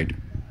 sounds great.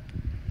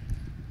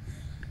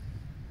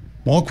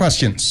 More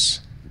questions?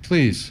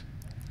 Please.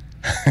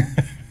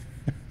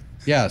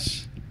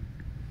 Yes.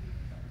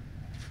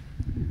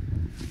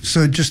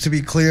 So just to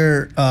be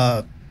clear,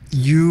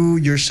 you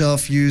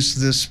yourself use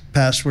this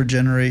password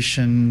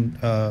generation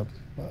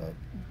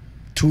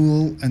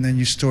tool, and then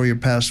you store your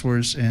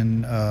passwords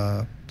in,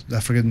 I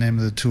forget the name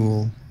of the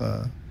tool.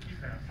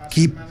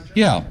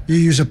 Yeah. You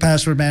use a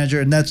password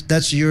manager, and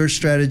that's your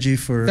strategy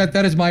for...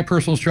 That is my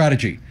personal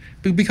strategy.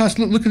 Because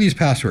look at these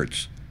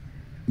passwords.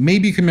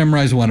 Maybe you can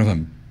memorize one of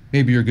them.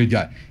 Maybe you're a good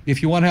guy.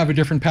 If you want to have a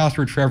different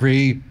password for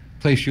every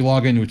place you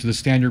log in, which is the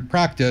standard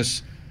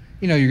practice,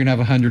 you're going to have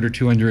 100 or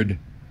 200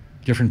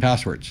 different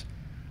passwords.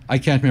 I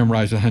can't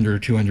memorize 100 or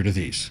 200 of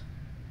these.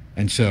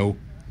 And so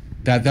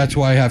that's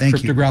why I have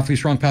cryptographically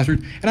strong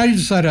passwords. And I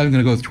decided I'm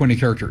going to go with 20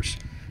 characters.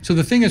 So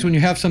the thing is, when you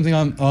have something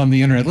on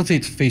the internet, let's say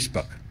it's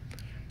Facebook.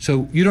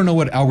 So you don't know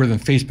what algorithm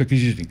Facebook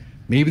is using.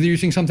 Maybe they're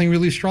using something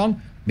really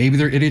strong. Maybe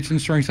they're idiots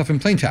and storing stuff in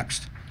plain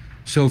text.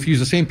 So if you use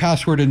the same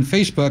password in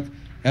Facebook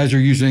as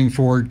you're using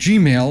for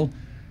Gmail,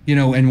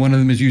 and one of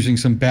them is using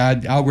some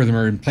bad algorithm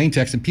or in plain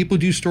text, and people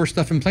do store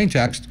stuff in plain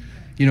text.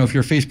 If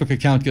your Facebook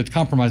account gets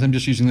compromised, I'm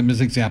just using them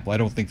as an example. I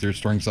don't think they're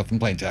storing stuff in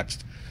plain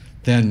text.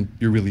 Then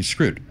you're really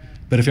screwed.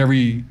 But if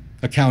every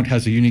account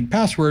has a unique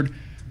password,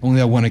 only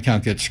that one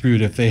account gets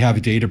screwed. If they have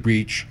a data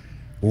breach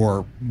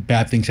or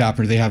bad things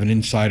happen, or they have an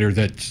insider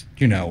that's,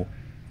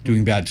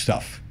 doing bad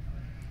stuff.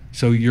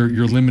 So you're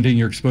limiting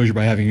your exposure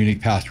by having a unique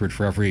password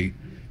for every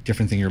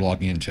different thing you're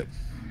logging into.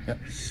 Yeah.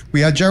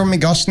 We had Jeremy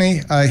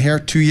Gosney here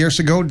 2 years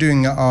ago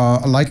doing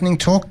a lightning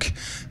talk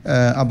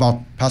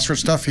about password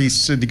stuff.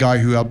 He's the guy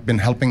who had been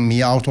helping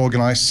me out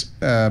organize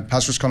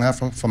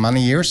PasswordsCon for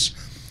many years.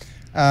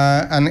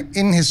 And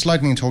in his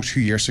lightning talk 2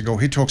 years ago,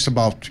 he talks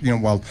about,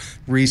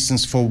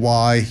 reasons for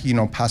why,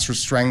 password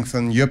strength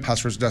and your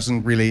passwords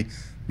doesn't really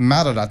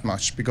matter that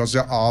much, because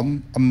there are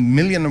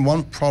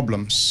 1,000,001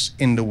 problems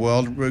in the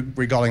world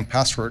regarding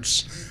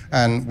passwords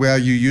and where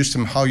you use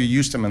them, how you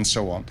use them, and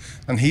so on.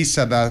 And he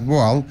said that,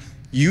 well,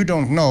 you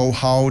don't know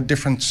how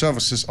different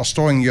services are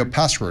storing your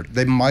password.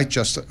 They might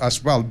just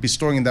as well be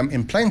storing them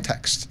in plain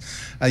text.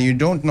 And you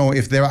don't know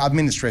if their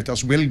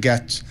administrators will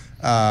get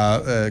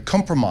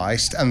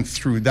compromised, and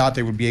through that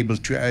they will be able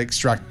to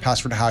extract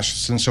password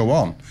hashes and so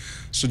on.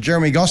 So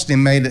Jeremy Gosney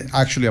made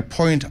actually a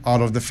point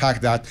out of the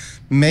fact that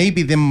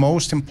maybe the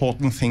most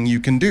important thing you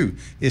can do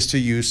is to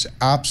use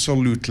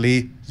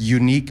absolutely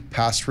unique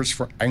passwords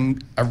for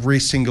every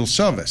single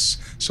service,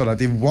 so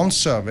that if one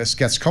service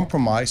gets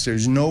compromised,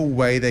 there's no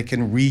way they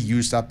can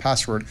reuse that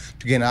password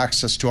to gain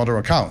access to other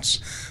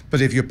accounts.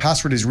 But if your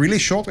password is really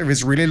short, if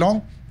it's really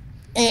long,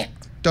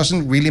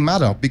 doesn't really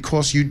matter,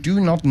 because you do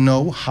not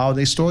know how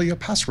they store your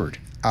password,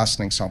 as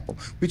an example,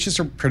 which is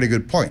a pretty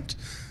good point.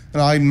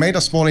 And I made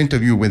a small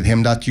interview with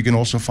him that you can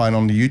also find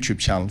on the YouTube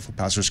channel for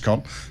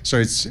PasswordsCon. So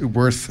it's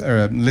worth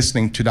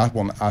listening to that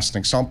one as an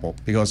example,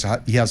 because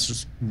he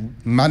has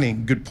many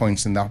good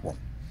points in that one.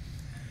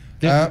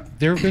 There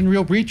have been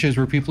real breaches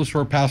where people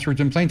store passwords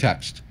in plain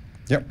text.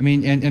 Yep. I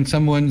mean, and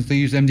some ones, they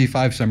use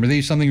MD5 some, or they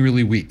use something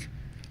really weak.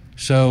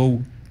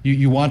 So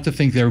you want to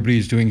think that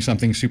everybody's doing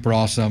something super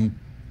awesome,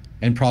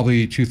 and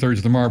probably 2/3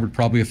 of them are, but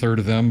probably 1/3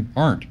 of them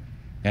aren't.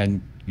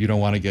 And you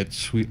don't want to get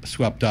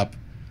swept up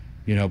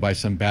by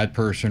some bad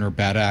person or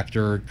bad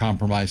actor,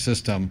 compromised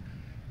system,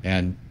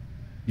 and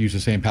use the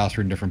same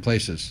password in different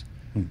places.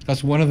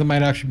 Because one of them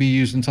might actually be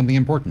used in something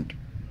important,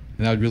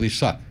 and that would really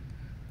suck.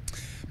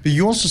 But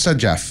you also said,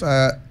 Jeff,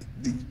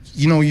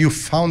 you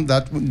found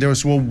that there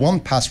was one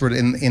password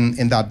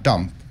in that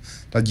dump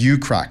that you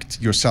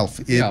cracked yourself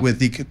with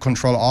the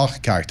Control R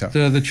character.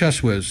 The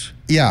chess whiz.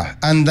 Yeah,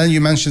 and then you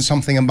mentioned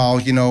something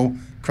about,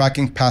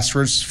 cracking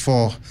passwords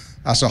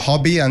as a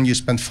hobby, and you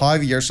spent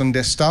 5 years on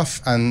this stuff,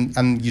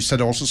 and you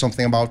said also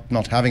something about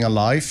not having a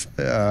life.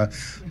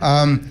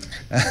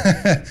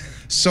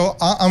 So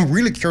I'm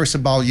really curious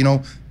about,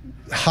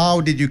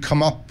 how did you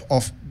come up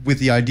with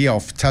the idea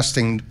of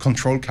testing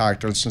control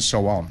characters and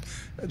so on?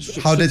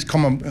 How did it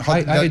come up?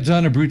 I had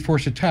done a brute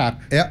force attack.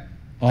 Yeah,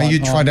 and you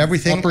tried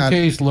everything?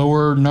 Uppercase,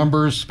 lower,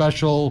 numbers,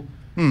 special,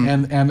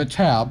 and the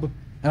tab,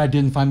 and I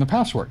didn't find the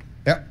password.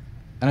 Yeah.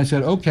 And I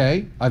said,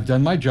 okay, I've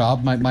done my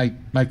job.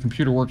 My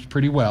computer works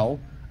pretty well.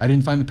 I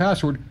didn't find the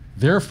password.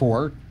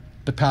 Therefore,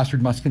 the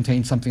password must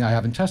contain something I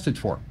haven't tested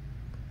for.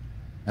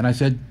 And I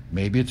said,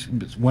 maybe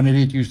it's one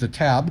idiot used a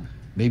tab.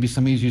 Maybe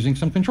somebody's using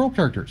some control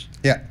characters.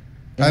 Yeah.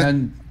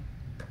 And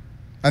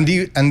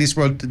these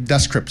were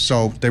descrypt,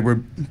 so they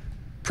were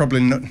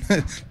probably not.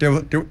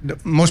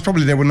 Most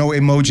probably there were no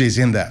emojis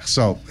in there,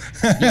 so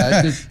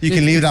you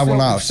can leave that one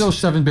out. It's still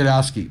 7-bit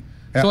ASCII.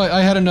 Yeah. So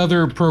I had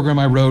another program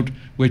I wrote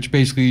which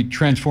basically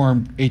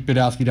transformed 8-bit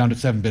ASCII down to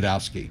 7-bit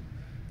ASCII.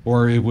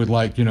 Or it would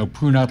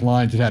prune out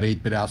lines that had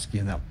 8-bit ASCII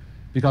in them.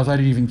 Because I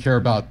didn't even care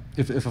about,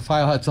 if a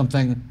file had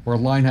something or a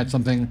line had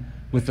something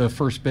with the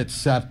first bit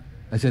set,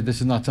 I said, this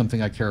is not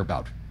something I care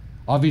about.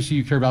 Obviously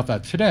you care about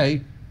that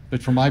today,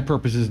 but for my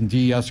purposes in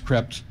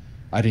descrypt,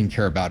 I didn't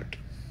care about it.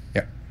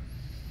 Yeah.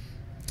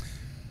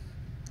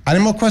 Any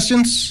more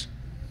questions?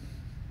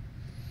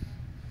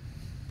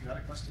 You had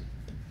a question?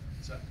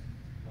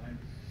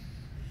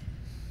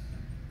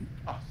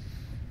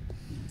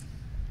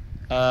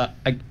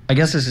 I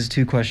guess this is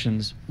two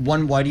questions.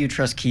 One, why do you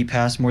trust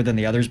KeePass more than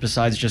the others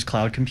besides just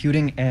cloud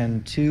computing?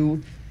 And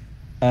two,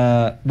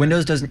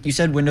 you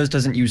said Windows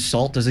doesn't use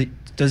Salt. Does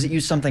it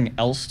use something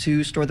else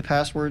to store the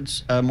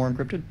passwords more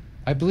encrypted?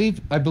 I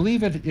believe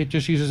it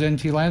just uses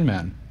NT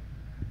Landman.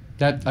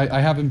 That I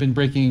haven't been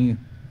breaking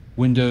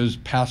Windows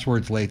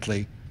passwords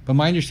lately, but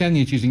my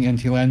understanding is using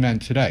NT Landman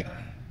today.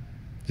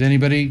 Does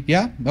anybody?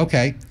 Yeah?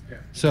 Okay. Yeah.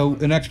 So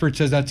an expert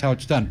says that's how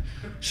it's done.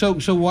 So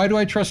why do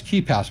I trust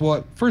KeePass?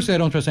 Well, firstly, I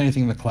don't trust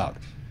anything in the cloud,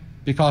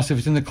 because if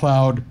it's in the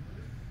cloud,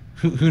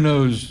 who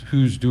knows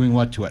who's doing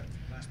what to it?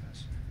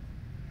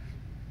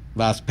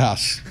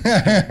 LastPass.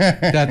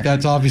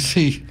 That's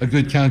obviously a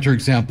good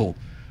counterexample.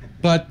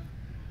 But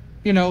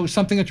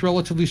something that's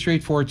relatively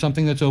straightforward,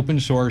 something that's open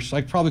source,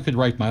 I probably could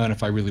write my own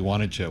if I really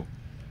wanted to.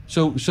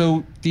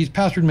 So these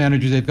password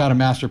managers, they've got a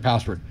master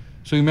password.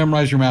 So you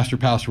memorize your master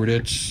password.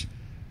 It's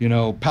you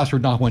know,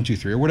 password not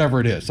 123 or whatever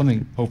it is,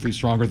 something hopefully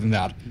stronger than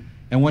that.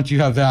 And once you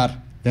have that,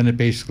 then it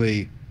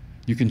basically,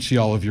 you can see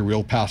all of your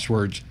real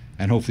passwords,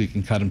 and hopefully you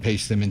can cut and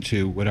paste them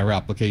into whatever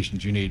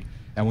applications you need.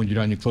 And when you're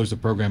done, you close the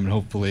program, and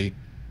hopefully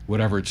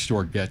whatever it's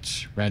stored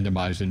gets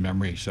randomized in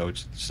memory, so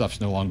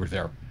stuff's no longer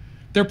there.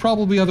 There are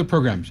probably other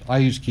programs. I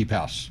use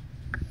KeePass.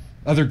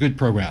 Other good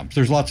programs.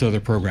 There's lots of other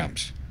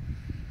programs.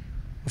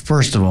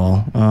 First of all,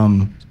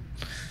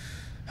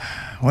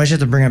 why'd you have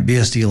to bring up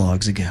BSD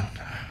logs again?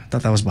 I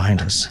thought that was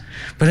behind us.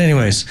 But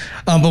anyways,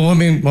 but what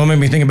made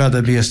me think about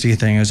the BSD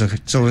thing is, okay,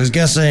 so I was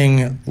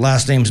guessing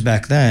last names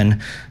back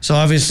then. So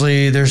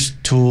obviously there's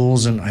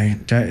tools, and I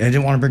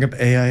didn't want to bring up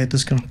AI at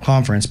this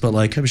conference, but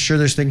like I'm sure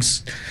there's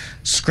things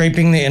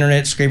scraping the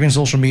internet, scraping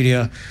social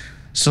media,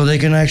 so they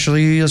can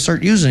actually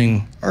start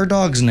using our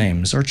dogs'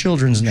 names, our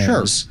children's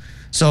names. Sure.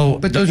 So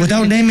But those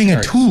without are naming a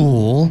dictionaries.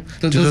 tool,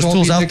 do those all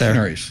tools be out there?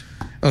 dictionaries,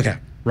 Okay.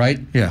 right?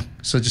 Yeah.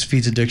 So it just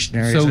feeds a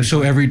dictionary.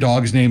 So every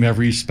dog's name,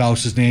 every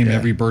spouse's name, Yeah.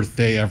 every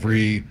birthday,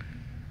 every,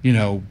 you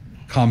know,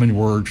 common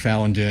word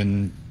found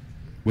in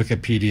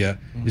Wikipedia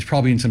is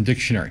probably in some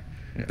dictionary.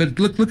 Yeah. But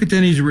look at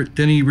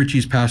Denny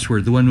Ritchie's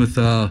password, the one with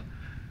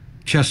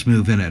chess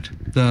move in it,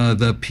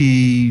 the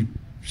P/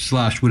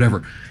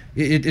 whatever.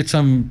 It's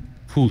some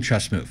cool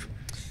chess move.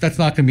 That's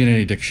not going to be in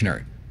any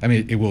dictionary. I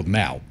mean, it will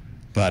now,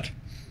 but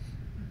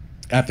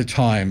at the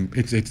time,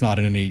 it's not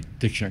in any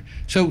dictionary.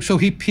 So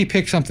he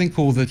picked something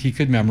cool that he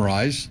could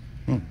memorize,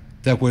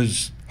 that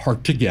was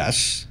hard to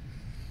guess,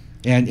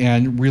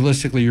 and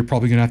realistically, you're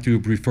probably going to have to do a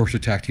brute force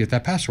attack to get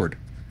that password,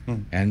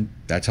 and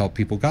that's how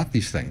people got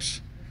these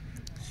things.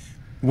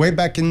 Way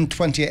back in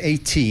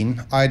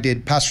 2018, I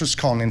did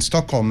PasswordsCon in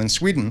Stockholm in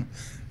Sweden,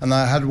 and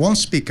I had one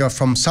speaker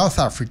from South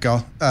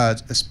Africa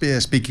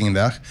speaking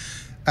there,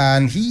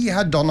 and he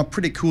had done a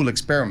pretty cool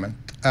experiment.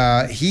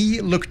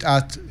 He looked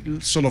at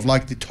sort of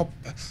like the top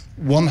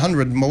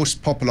 100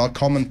 most popular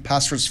common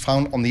passwords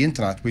found on the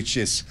internet, which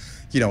is,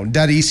 you know,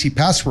 dead easy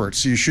passwords,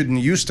 so you shouldn't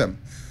use them.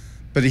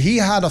 But he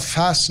had a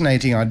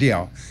fascinating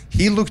idea.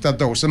 He looked at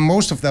those, and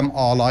most of them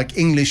are like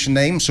English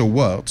names or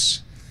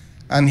words.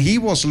 And he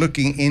was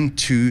looking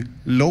into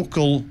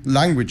local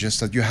languages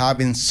that you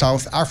have in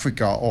South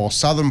Africa or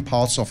southern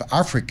parts of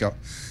Africa.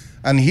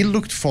 And he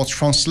looked for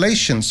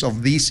translations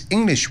of these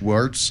English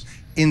words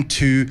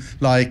into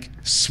like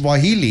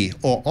Swahili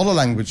or other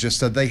languages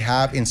that they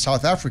have in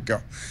South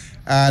Africa.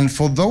 And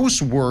for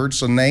those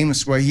words or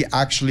names where he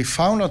actually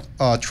found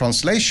a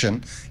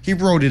translation, he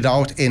wrote it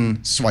out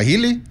in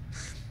Swahili,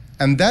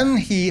 and then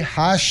he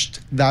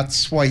hashed that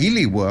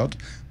Swahili word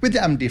with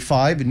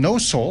MD5, no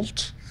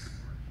salt,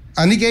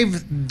 and he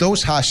gave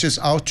those hashes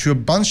out to a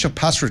bunch of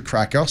password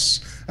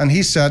crackers, and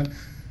he said,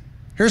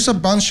 here's a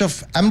bunch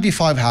of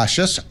MD5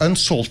 hashes,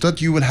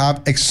 unsalted. You will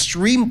have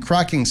extreme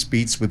cracking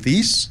speeds with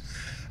these.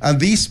 And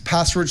these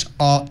passwords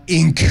are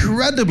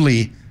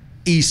incredibly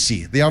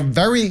easy. They are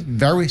very,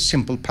 very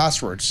simple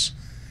passwords.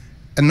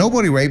 And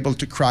nobody were able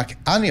to crack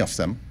any of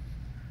them,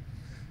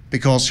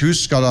 because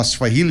who's got a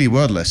Swahili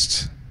word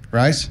list,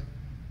 right?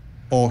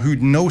 Or who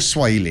knows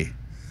Swahili?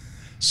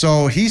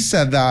 So he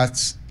said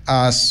that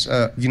as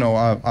you know,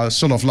 a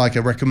sort of like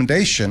a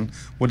recommendation,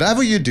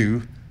 whatever you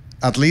do,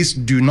 at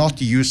least do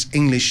not use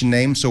English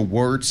names or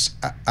words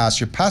as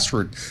your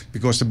password,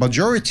 because the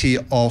majority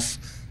of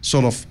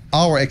sort of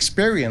our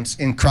experience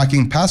in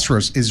cracking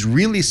passwords is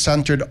really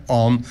centered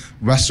on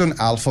Western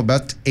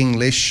alphabet,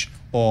 English,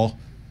 or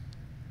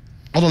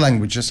other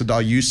languages that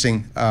are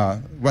using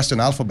Western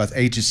alphabet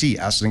A to Z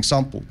as an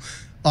example.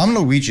 I'm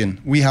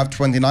Norwegian. We have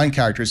 29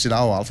 characters in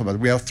our alphabet.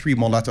 We have 3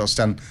 more letters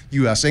than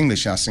US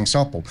English as an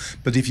example.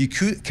 But if you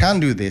can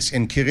do this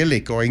in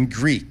Cyrillic or in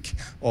Greek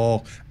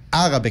or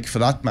Arabic for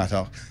that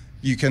matter,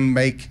 you can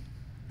make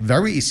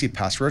very easy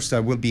passwords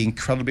that will be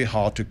incredibly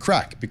hard to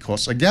crack,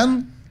 because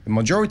again, the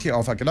majority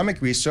of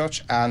academic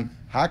research and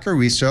hacker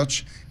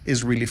research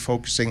is really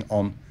focusing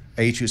on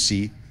A to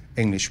Z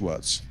English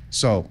words.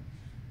 So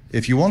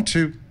if you want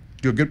to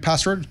do a good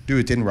password, do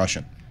it in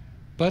Russian.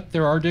 But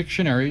there are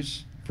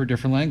dictionaries for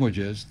different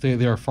languages.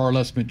 They are far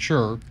less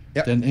mature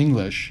than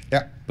English.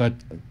 Yeah. But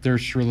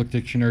there's Cyrillic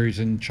dictionaries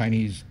and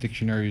Chinese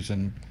dictionaries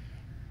and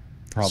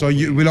probably. So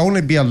you will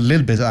only be a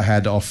little bit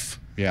ahead of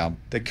yeah,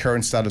 the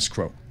current status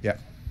quo. Yeah.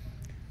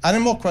 Any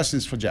more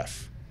questions for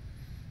Jeff?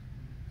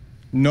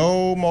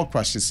 No more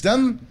questions.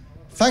 Then,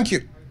 thank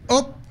you.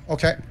 Oh,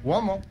 okay.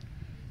 One more.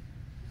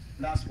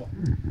 Last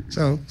one.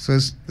 So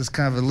it's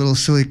kind of a little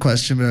silly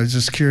question, but I was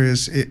just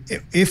curious.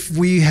 If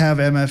we have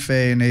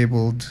MFA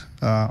enabled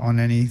on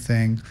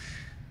anything,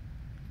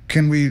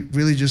 can we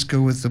really just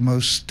go with the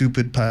most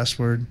stupid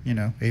password, you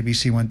know,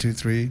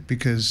 ABC123,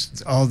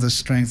 because all the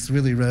strength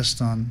really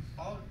rests on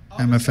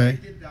MFA? I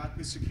did that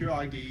with Secure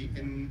ID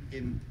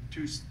in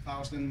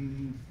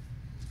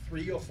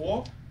 2003 or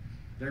 4.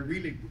 They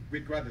really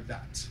regretted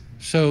that.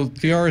 So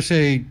the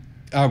RSA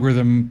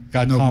algorithm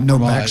got compromised. No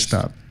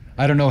backstop.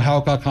 I don't know how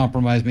it got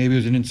compromised. Maybe it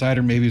was an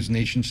insider, maybe it was a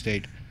nation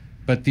state.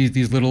 But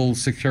these little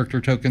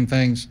 6-character token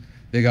things,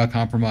 they got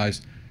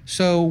compromised.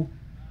 So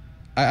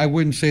I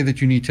wouldn't say that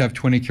you need to have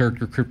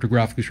 20-character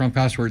cryptographically strong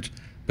passwords,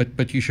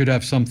 but you should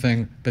have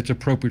something that's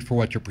appropriate for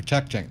what you're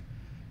protecting.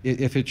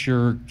 If it's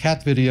your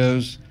cat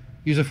videos,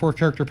 use a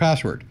 4-character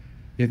password.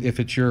 If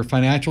it's your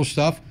financial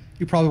stuff,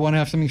 you probably want to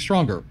have something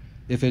stronger.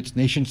 If it's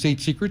nation-state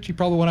secrets, you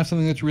probably want to have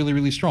something that's really,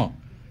 really strong.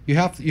 You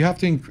have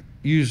to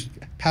use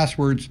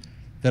passwords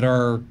that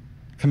are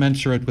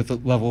commensurate with the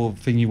level of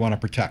thing you want to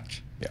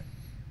protect. Yeah.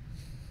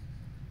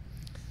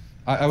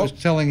 I was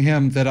telling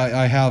him that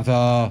I have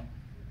a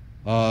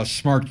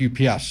smart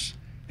UPS,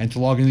 and to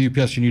log into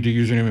the UPS, you need a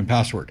username and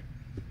password.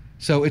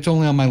 So it's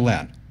only on my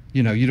LAN.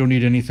 You know, you don't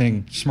need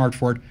anything smart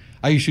for it.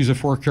 I used to use a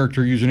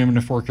 4-character username and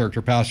a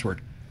 4-character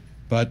password,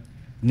 but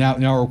now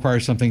it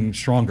requires something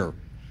stronger.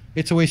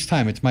 It's a waste of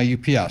time. It's my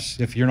UPS.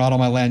 If you're not on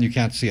my LAN, you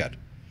can't see it.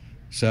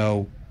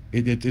 So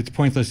it's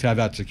pointless to have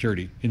that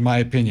security, in my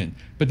opinion.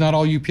 But not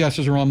all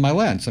UPSs are on my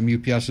LAN. Some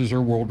UPSs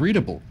are world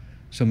readable.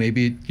 So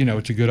maybe, you know,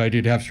 it's a good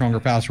idea to have stronger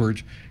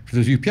passwords for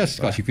those UPS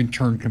spots. You can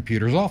turn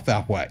computers off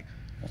that way.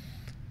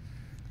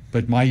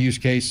 But my use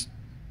case,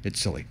 it's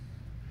silly.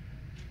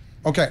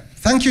 Okay,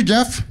 thank you,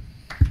 Jeff.